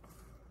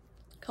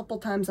couple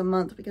times a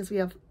month because we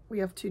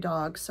have 2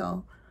 dogs,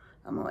 so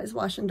I'm always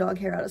washing dog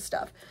hair out of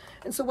stuff.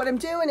 And so what I'm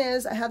doing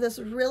is I have this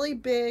really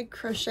big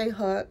crochet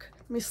hook.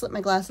 Let me slip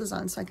my glasses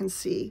on so I can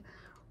see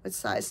what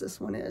size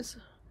this one is.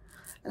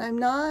 And I'm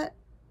not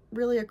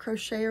really a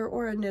crocheter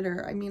or a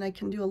knitter. I mean, I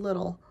can do a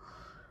little.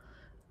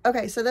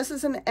 Okay, so this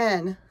is an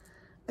N,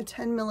 a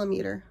 10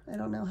 millimeter. I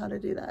don't know how to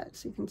do that,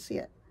 so you can see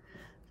it.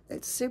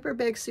 It's super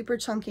big, super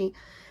chunky.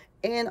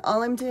 And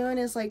all I'm doing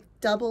is like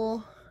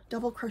double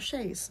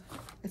crochets.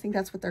 I think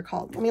that's what they're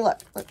called. Let me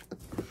look.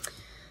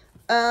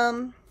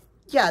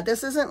 Yeah,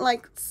 this isn't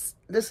like,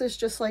 this is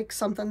just like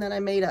something that I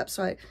made up.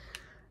 So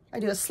I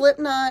do a slip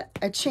knot,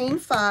 I chain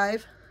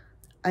 5,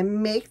 I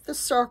make the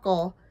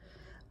circle,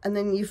 and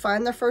then you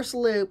find the first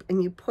loop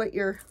and you put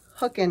your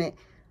hook in it,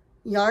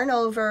 yarn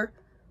over,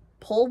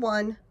 pull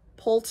 1,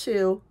 pull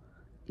 2,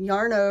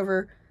 yarn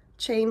over,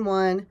 chain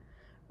 1,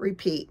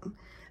 repeat.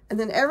 And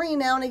then every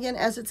now and again,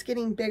 as it's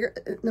getting bigger,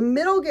 the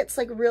middle gets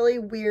like really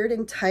weird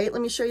and tight.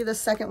 Let me show you the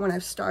second one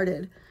I've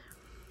started.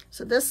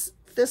 So this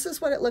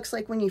is what it looks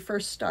like when you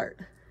first start.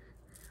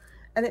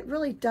 And it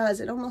really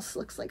does. It almost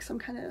looks like some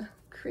kind of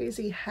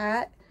crazy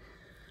hat.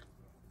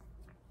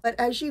 But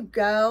as you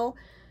go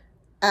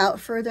out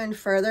further and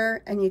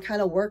further and you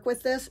kind of work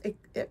with this,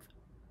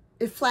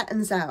 it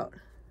flattens out.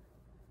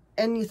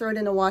 And you throw it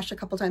in a wash a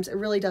couple times, it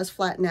really does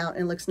flatten out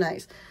and it looks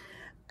nice.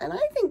 And I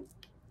think,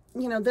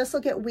 you know, this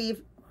will get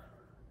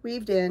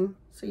weaved in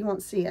so you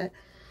won't see it.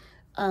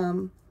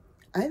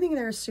 I think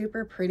they're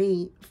super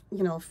pretty,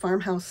 you know,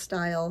 farmhouse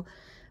style,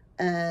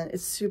 and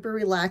it's super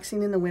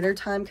relaxing in the winter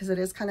time because it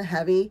is kind of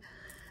heavy,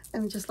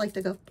 and just like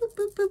to go boop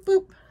boop boop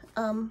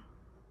boop.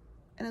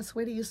 And it's a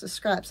way to use the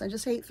scraps. I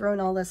just hate throwing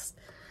all this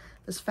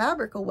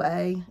fabric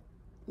away,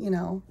 you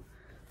know.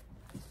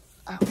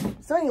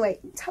 So anyway,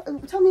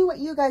 tell me what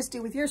you guys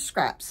do with your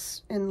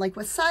scraps, and like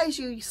what size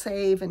you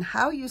save and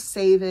how you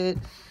save it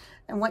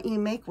and what you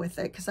make with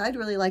it, because I'd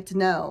really like to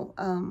know,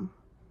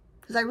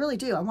 because I really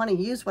do. I want to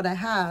use what I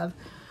have.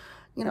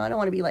 You know, I don't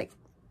want to be like,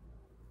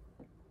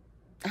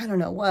 I don't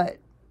know what,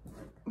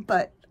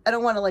 but I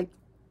don't want to like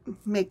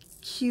make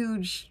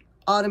huge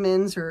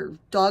ottomans or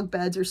dog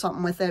beds or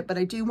something with it, but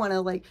I do want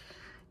to like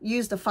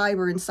use the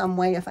fiber in some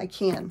way if I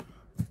can.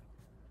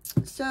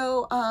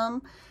 So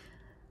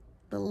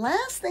the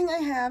last thing I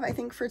have, I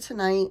think, for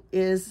tonight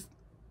is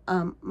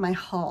my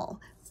haul.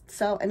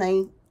 So, and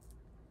I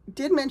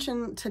did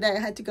mention today I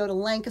had to go to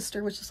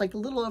Lancaster, which is like a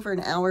little over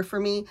an hour for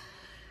me,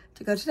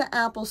 to go to the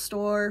Apple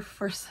store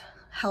for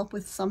help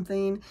with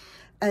something.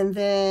 And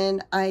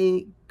then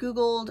I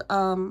Googled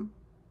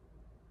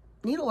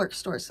needlework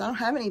stores. So I don't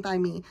have any by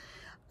me.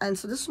 And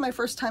so this was my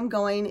first time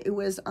going. It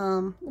was,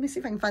 let me see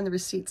if I can find the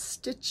receipt.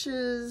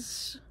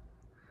 Stitches.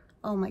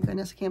 Oh my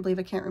goodness, I can't believe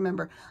I can't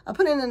remember. I'll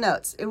put it in the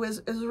notes. It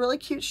was a really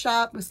cute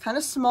shop. It was kind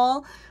of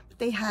small, but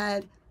they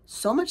had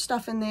so much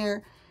stuff in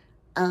there.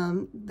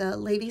 The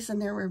ladies in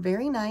there were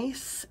very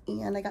nice,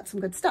 and I got some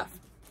good stuff.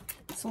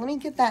 So let me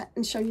get that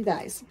and show you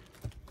guys.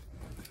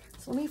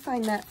 So let me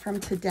find that from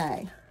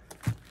today.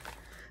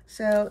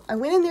 So I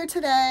went in there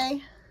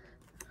today,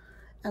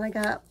 and I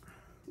got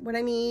what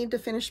I need to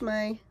finish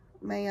my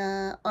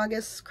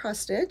August cross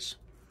stitch,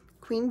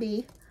 Queen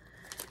Bee.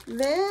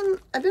 Then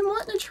I've been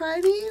wanting to try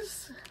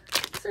these.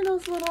 These are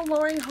those little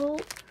Lori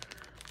Holt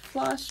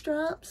floss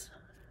drops.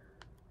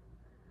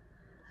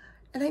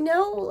 And I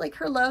know like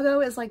her logo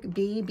is like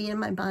bee in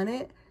my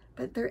bonnet,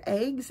 but they're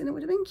eggs, and it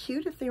would have been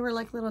cute if they were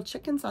like little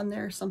chickens on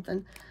there or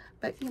something.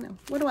 But you know,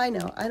 what do I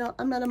know?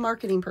 I'm not a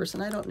marketing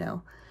person. I don't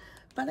know.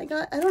 But I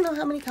don't know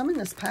how many come in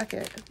this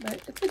packet,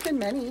 but it's a good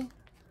many.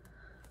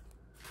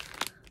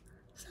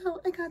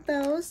 So I got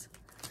those.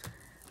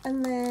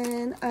 And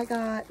then I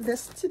got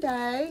this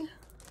today.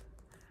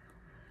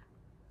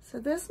 So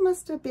this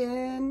must have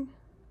been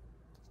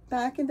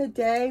back in the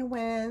day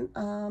when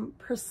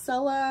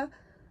Priscilla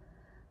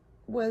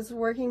was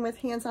working with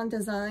Hands On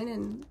Design,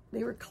 and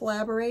they were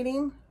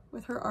collaborating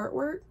with her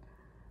artwork.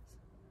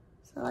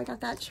 So I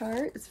got that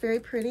chart. It's very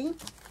pretty.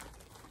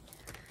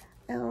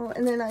 Oh,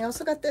 and then I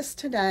also got this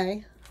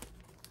today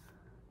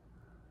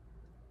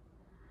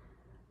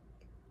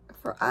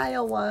for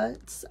Iowa.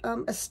 It's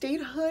a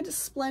Statehood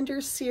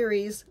Splendor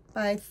series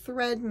by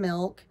Thread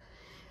Milk.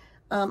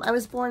 I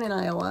was born in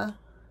Iowa.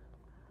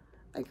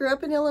 I grew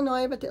up in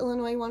Illinois, but the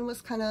Illinois one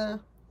was kind of,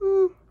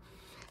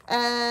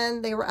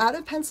 and they were out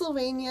of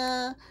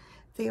Pennsylvania.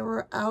 They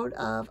were out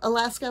of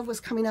Alaska, was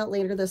coming out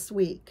later this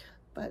week.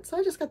 But so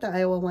I just got the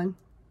Iowa one.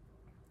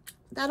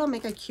 That'll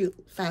make a cute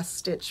fast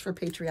stitch for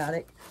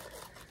patriotic.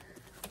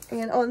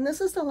 And oh, and this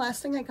is the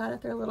last thing I got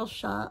at their little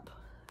shop.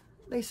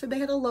 They said they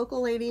had a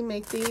local lady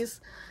make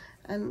these,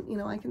 and you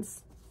know, I can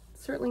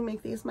certainly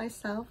make these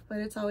myself, but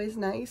it's always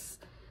nice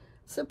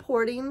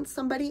supporting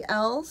somebody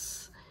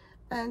else.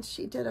 And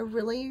she did a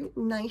really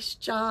nice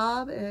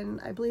job, and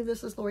I believe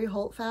this is Lori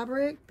Holt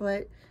fabric,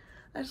 but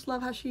I just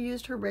love how she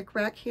used her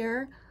rickrack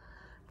here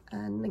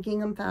and the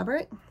gingham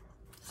fabric.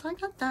 So I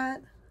got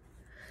that.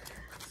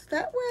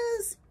 that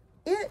was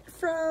it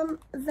from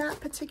that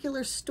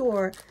particular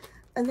store.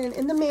 And then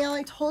in the mail,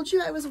 I told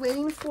you I was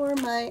waiting for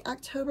my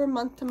October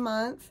month to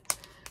month.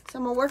 So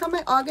I'm gonna work on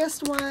my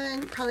August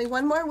one, probably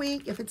one more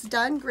week. If it's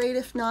done, great.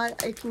 If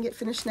not, I can get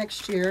finished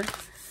next year.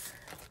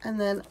 And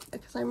then,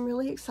 because I'm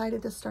really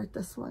excited to start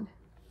this one.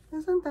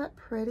 Isn't that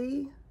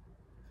pretty?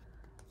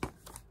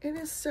 It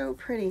is so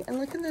pretty. And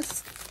look at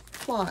this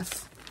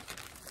floss.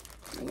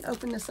 Let me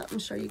open this up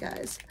and show you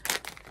guys.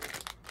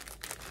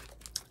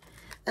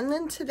 And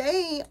then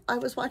today, I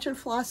was watching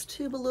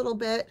Flosstube a little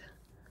bit.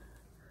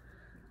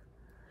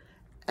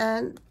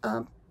 And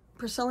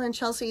Priscilla and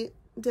Chelsi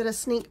did a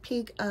sneak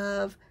peek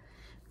of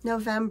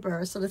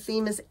November. So the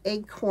theme is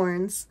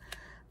acorns.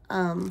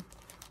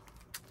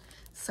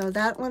 So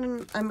that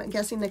one, I'm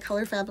guessing the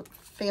color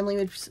family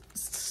would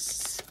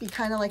be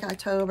kind of like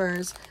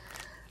October's.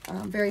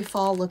 Very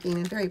fall looking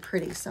and very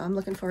pretty. So I'm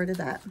looking forward to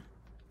that.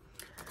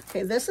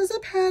 Okay, this is a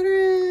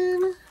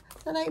pattern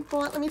that I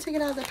bought. Let me take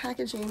it out of the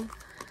packaging.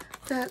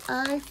 That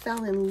I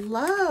fell in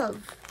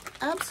love,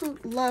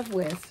 absolute love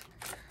with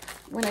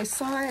when I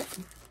saw it.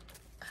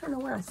 I don't know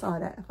where I saw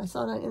it at. If I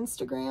saw it on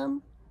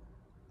Instagram.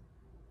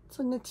 It's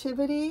a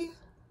nativity.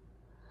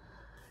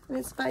 And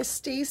it's by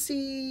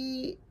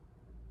Stacy.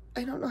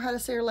 I don't know how to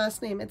say her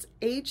last name. It's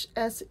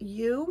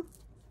HSU.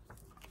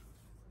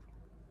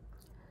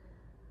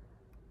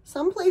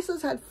 Some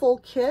places had full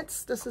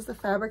kits. This is the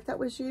fabric that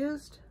was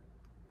used.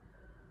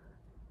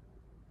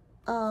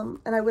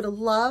 And I would have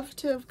loved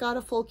to have got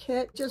a full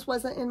kit. It just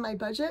wasn't in my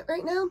budget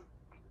right now.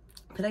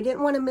 But I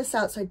didn't want to miss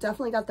out, so I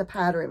definitely got the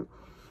pattern.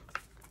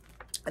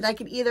 And I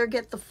could either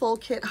get the full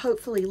kit,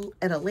 hopefully,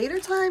 at a later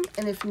time.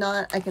 And if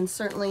not, I can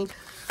certainly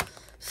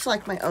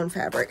select my own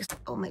fabrics.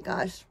 Oh my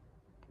gosh.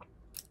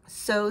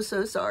 So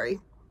sorry.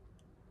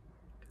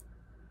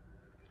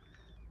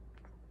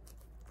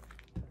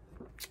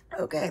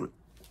 Okay.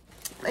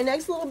 My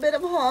next little bit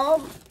of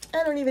haul,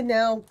 I don't even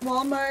know.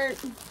 Walmart.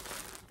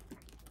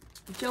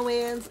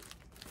 Joann's,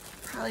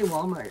 probably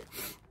Walmart.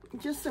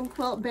 Just some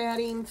quilt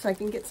batting so I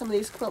can get some of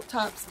these quilt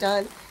tops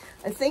done.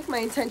 I think my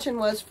intention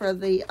was for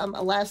the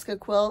Alaska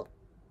quilt,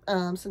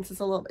 since it's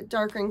a little bit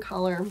darker in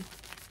color.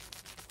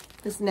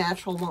 This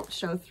natural won't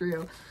show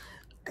through.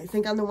 I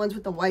think on the ones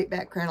with the white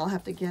background, I'll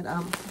have to get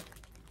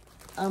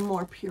a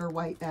more pure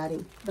white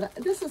batting. But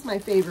this is my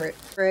favorite.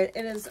 It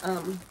is,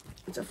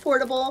 it's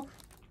affordable.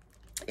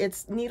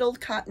 It's needled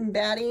cotton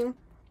batting.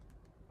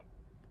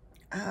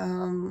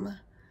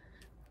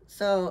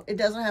 So it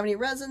doesn't have any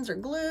resins or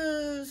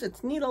glues.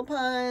 It's needle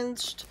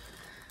punched.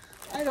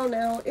 I don't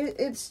know.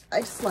 I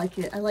just like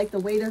it. I like the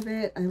weight of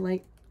it. I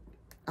like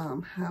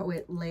how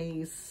it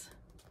lays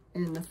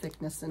and the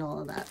thickness and all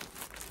of that.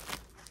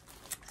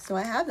 So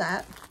I have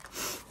that.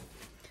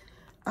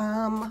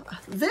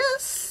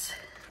 This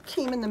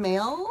came in the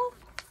mail.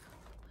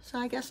 So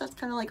I guess that's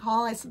kind of like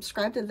haul. I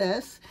subscribed to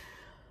this.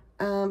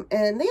 And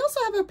they also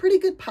have a pretty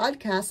good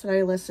podcast that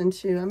I listen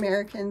to,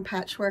 American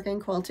Patchwork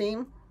and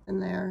Quilting,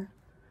 in there.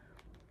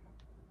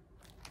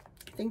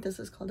 I think this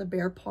is called a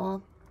bear paw.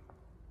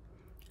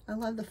 I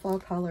love the fall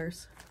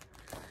colors.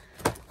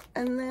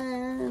 And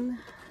then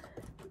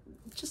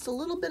just a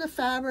little bit of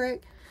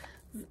fabric.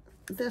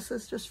 This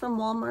is just from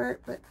Walmart,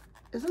 but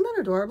isn't that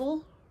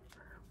adorable?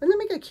 Wouldn't that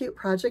make a cute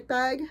project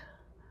bag?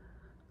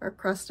 Or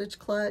cross stitch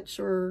clutch,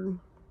 or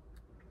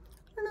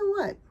I don't know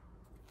what.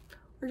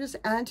 Or just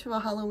add to a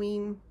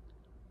Halloween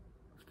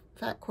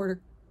fat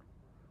quarter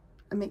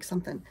and make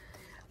something.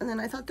 And then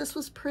I thought this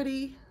was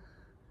pretty.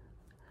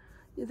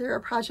 Either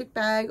a project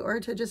bag or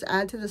to just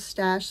add to the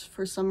stash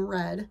for some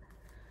red.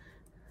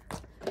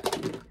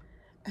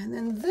 And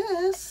then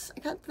this, I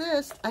got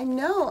this. I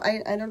know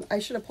I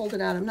should have pulled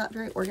it out. I'm not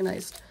very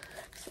organized.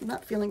 I'm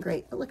not feeling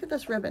great. But look at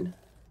this ribbon.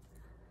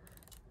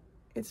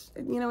 It's,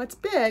 you know, it's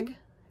big,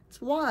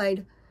 it's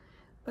wide,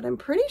 but I'm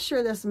pretty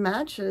sure this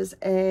matches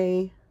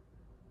a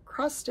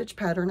cross stitch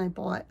pattern I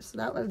bought. So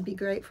that would be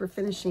great for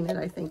finishing it,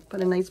 I think. Put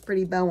a nice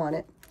pretty bow on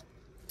it.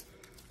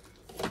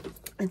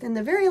 And then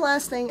the very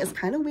last thing is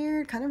kind of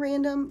weird, kind of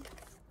random,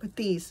 but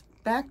these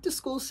back to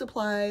school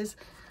supplies.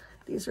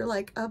 These are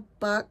like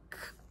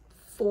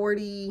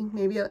 $1.40,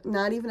 maybe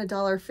not even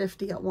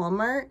 $1.50 at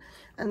Walmart.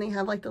 And they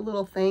have like the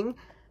little thing.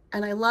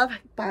 And I love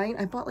buying,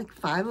 I bought like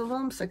 5 of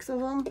them, 6 of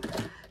them.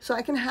 So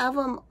I can have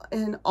them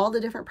in all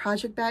the different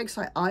project bags.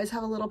 So I always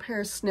have a little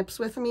pair of snips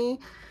with me.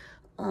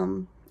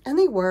 And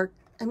they work.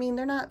 I mean,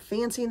 they're not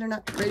fancy and they're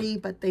not pretty,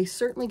 but they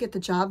certainly get the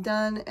job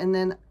done. And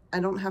then I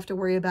don't have to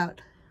worry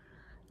about,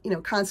 you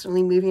know,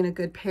 constantly moving a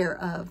good pair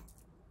of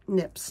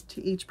nips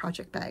to each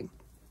project bag.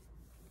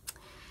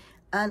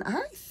 And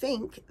I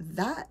think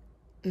that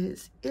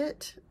is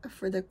it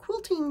for the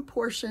quilting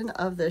portion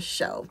of this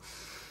show.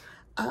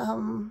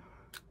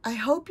 I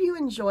hope you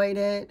enjoyed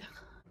it.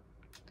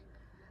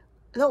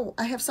 Oh,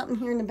 I have something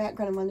here in the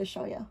background I wanted to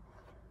show you.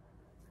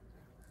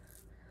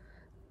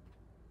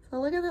 So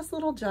look at this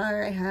little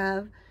jar I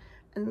have.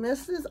 And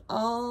this is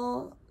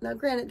all, now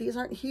granted, these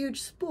aren't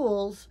huge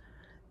spools.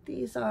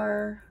 These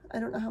are, I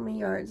don't know how many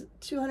yards,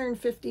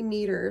 250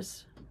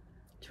 meters,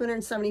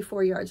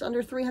 274 yards,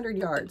 under 300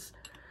 yards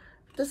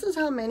this is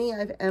how many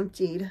I've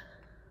emptied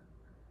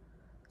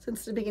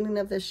since the beginning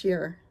of this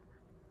year.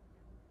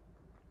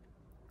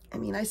 I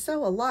mean, I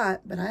sew a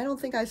lot, but I don't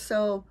think I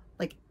sew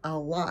like a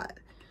lot.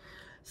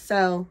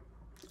 So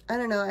I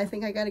don't know. I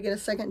think I got to get a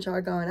second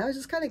jar going. I was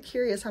just kind of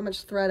curious how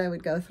much thread I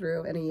would go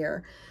through in a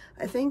year.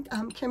 I think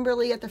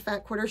Kimberly at the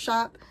Fat Quarter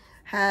Shop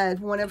had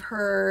one of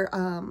her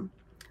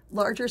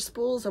larger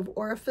spools of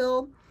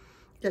Aurifil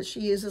that she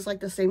uses like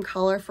the same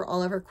color for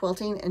all of her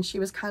quilting, and she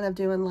was kind of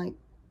doing like,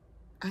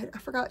 I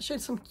forgot, she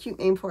had some cute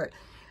name for it.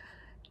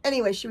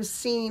 Anyway, she was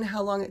seeing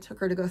how long it took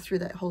her to go through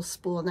that whole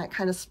spool, and that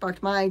kind of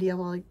sparked my idea.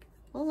 Well, like,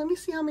 well, let me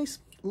see how many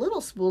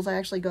little spools I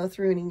actually go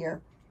through in a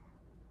year.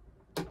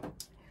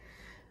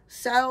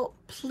 So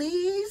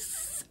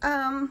please,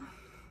 I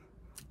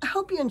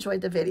hope you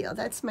enjoyed the video.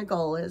 That's my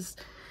goal, is,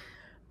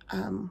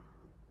 you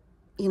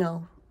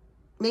know,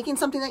 making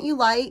something that you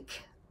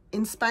like,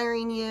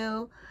 inspiring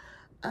you,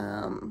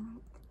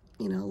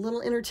 you know, a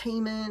little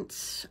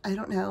entertainment. I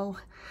don't know.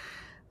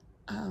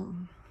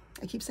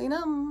 I keep saying,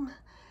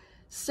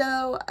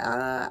 So,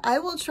 I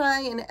will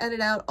try and edit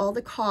out all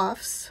the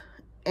coughs,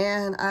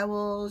 and I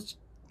will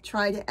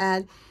try to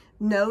add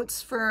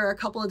notes for a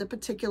couple of the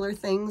particular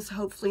things.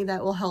 Hopefully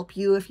that will help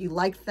you if you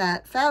like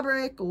that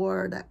fabric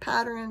or that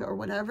pattern or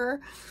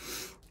whatever.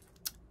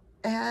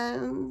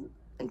 And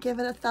give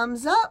it a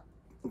thumbs up,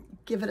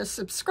 give it a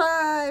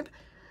subscribe,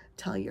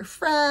 tell your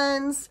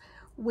friends.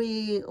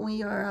 We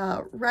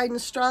are riding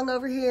strong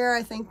over here.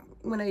 I think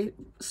when I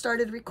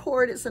started to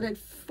record, it said I had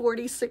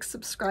 46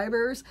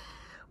 subscribers.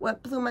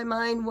 What blew my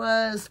mind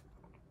was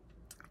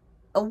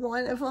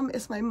one of them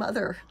is my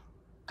mother.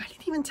 I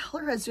didn't even tell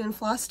her I was doing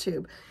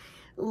Flosstube.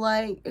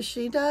 Like,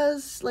 she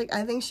does, like,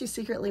 I think she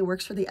secretly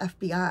works for the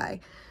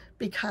FBI,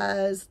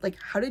 because, like,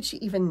 how did she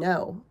even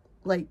know?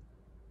 Like,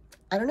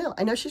 I don't know.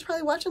 I know she's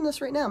probably watching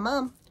this right now.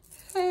 Mom,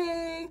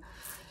 hey.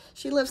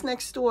 She lives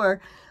next door.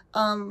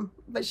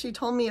 But she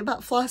told me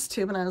about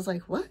Flosstube, and I was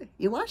like, what?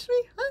 You watched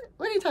me?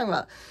 What are you talking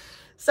about?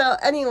 So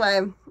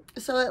anyway,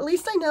 so at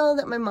least I know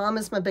that my mom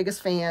is my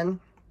biggest fan.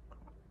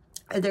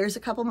 There's a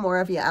couple more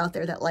of you out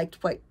there that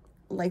liked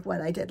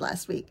what I did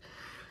last week.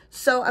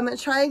 So I'm going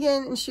to try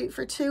again and shoot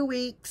for 2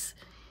 weeks.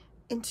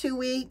 In 2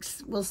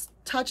 weeks, we'll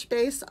touch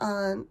base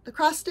on the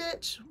cross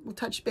stitch. We'll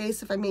touch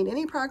base if I made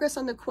any progress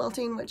on the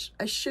quilting, which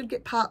I should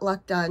get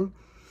Potluck done.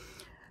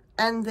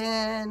 And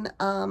then,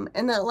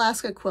 and the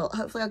Alaska quilt.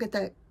 Hopefully I'll get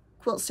that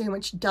quilt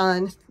sandwich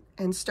done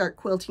and start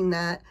quilting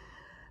that.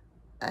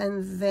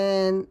 And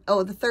then,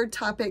 oh, the third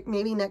topic,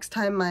 maybe next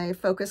time my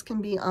focus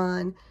can be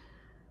on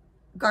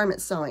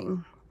garment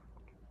sewing.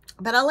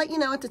 But I'll let you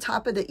know at the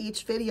top of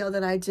each video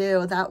that I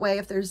do. That way,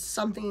 if there's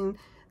something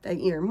that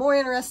you're more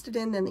interested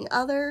in than the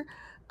other,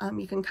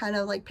 you can kind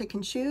of like pick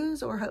and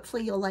choose, or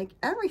hopefully you'll like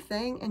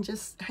everything and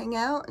just hang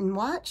out and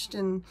watch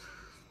and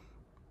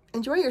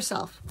enjoy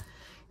yourself.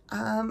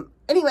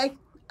 Anyway,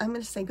 I'm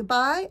going to say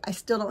goodbye. I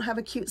still don't have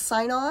a cute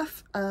sign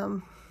off.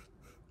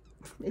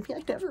 Maybe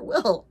I never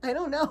will. I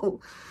don't know.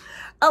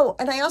 Oh,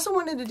 and I also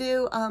wanted to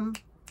do, I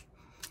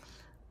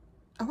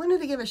wanted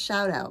to give a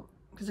shout out,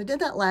 because I did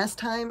that last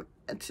time,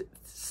 to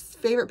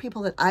favorite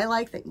people that I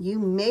like that you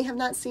may have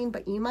not seen,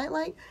 but you might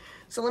like.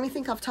 So let me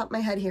think off the top of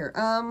my head here.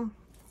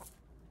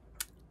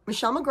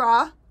 Michelle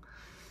McGraw,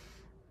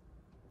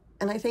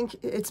 and I think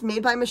it's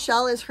made by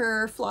Michelle, is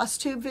her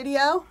Flosstube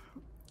video.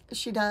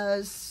 She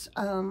does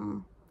a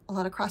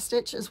lot of cross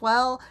stitch as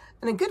well,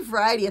 and a good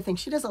variety. I think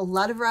she does a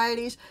lot of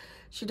varieties.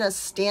 She does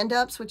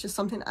stand-ups, which is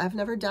something I've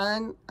never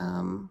done.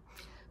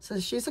 So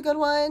she's a good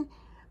one.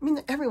 I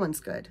mean,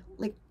 everyone's good.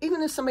 Like,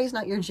 even if somebody's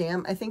not your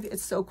jam, I think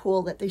it's so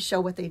cool that they show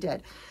what they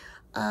did.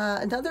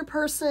 Another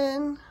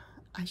person,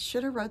 I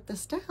should have wrote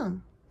this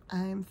down.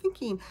 I'm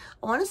thinking,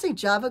 I want to say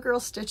Java Girl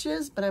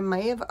Stitches, but I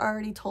may have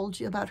already told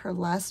you about her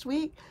last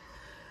week.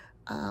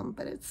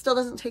 But it still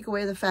doesn't take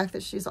away the fact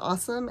that she's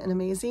awesome and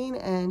amazing,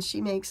 and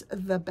she makes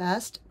the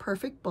best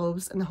perfect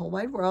bows in the whole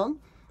wide world.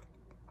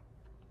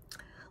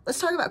 Let's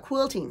talk about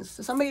quilting.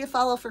 So somebody to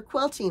follow for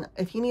quilting.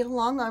 If you need a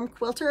long arm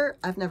quilter,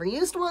 I've never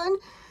used one,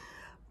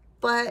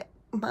 but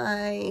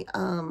my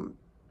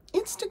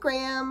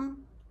Instagram,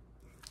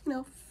 you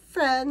know,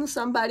 friend,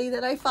 somebody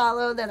that I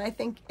follow that I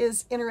think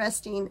is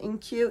interesting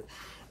and cute,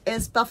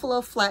 is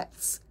Buffalo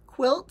Flats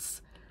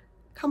Quilts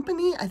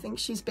Company. I think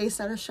she's based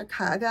out of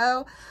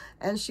Chicago,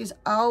 and she's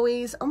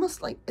always,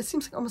 almost like, it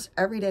seems like almost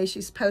every day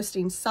she's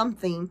posting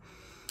something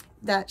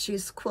that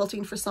she's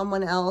quilting for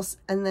someone else.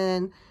 And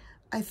then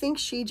I think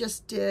she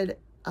just did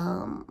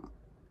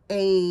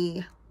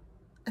I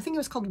think it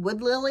was called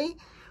Wood Lily.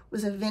 It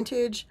was a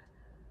vintage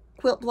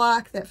quilt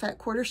block that Fat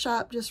Quarter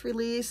Shop just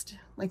released,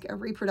 like a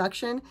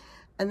reproduction.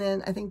 And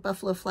then I think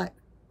Buffalo Flat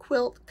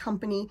Quilt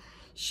Company,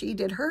 she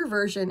did her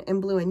version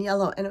in blue and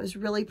yellow, and it was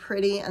really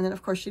pretty. And then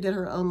of course she did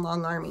her own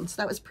long arming,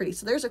 so that was pretty.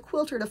 So there's a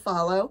quilter to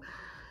follow.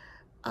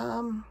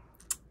 And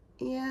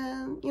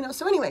you know,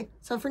 so anyway,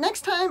 so for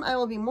next time I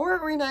will be more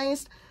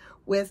organized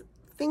with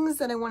things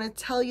that I want to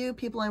tell you,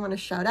 people I want to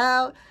shout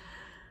out.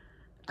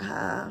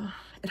 And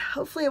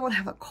hopefully I won't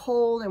have a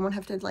cold. I won't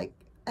have to like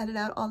edit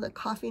out all the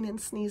coughing and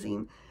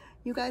sneezing.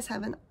 You guys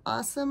have an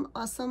awesome,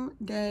 awesome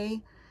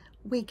day,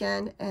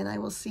 weekend, and I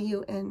will see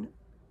you in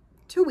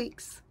 2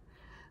 weeks.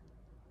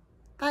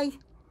 Bye.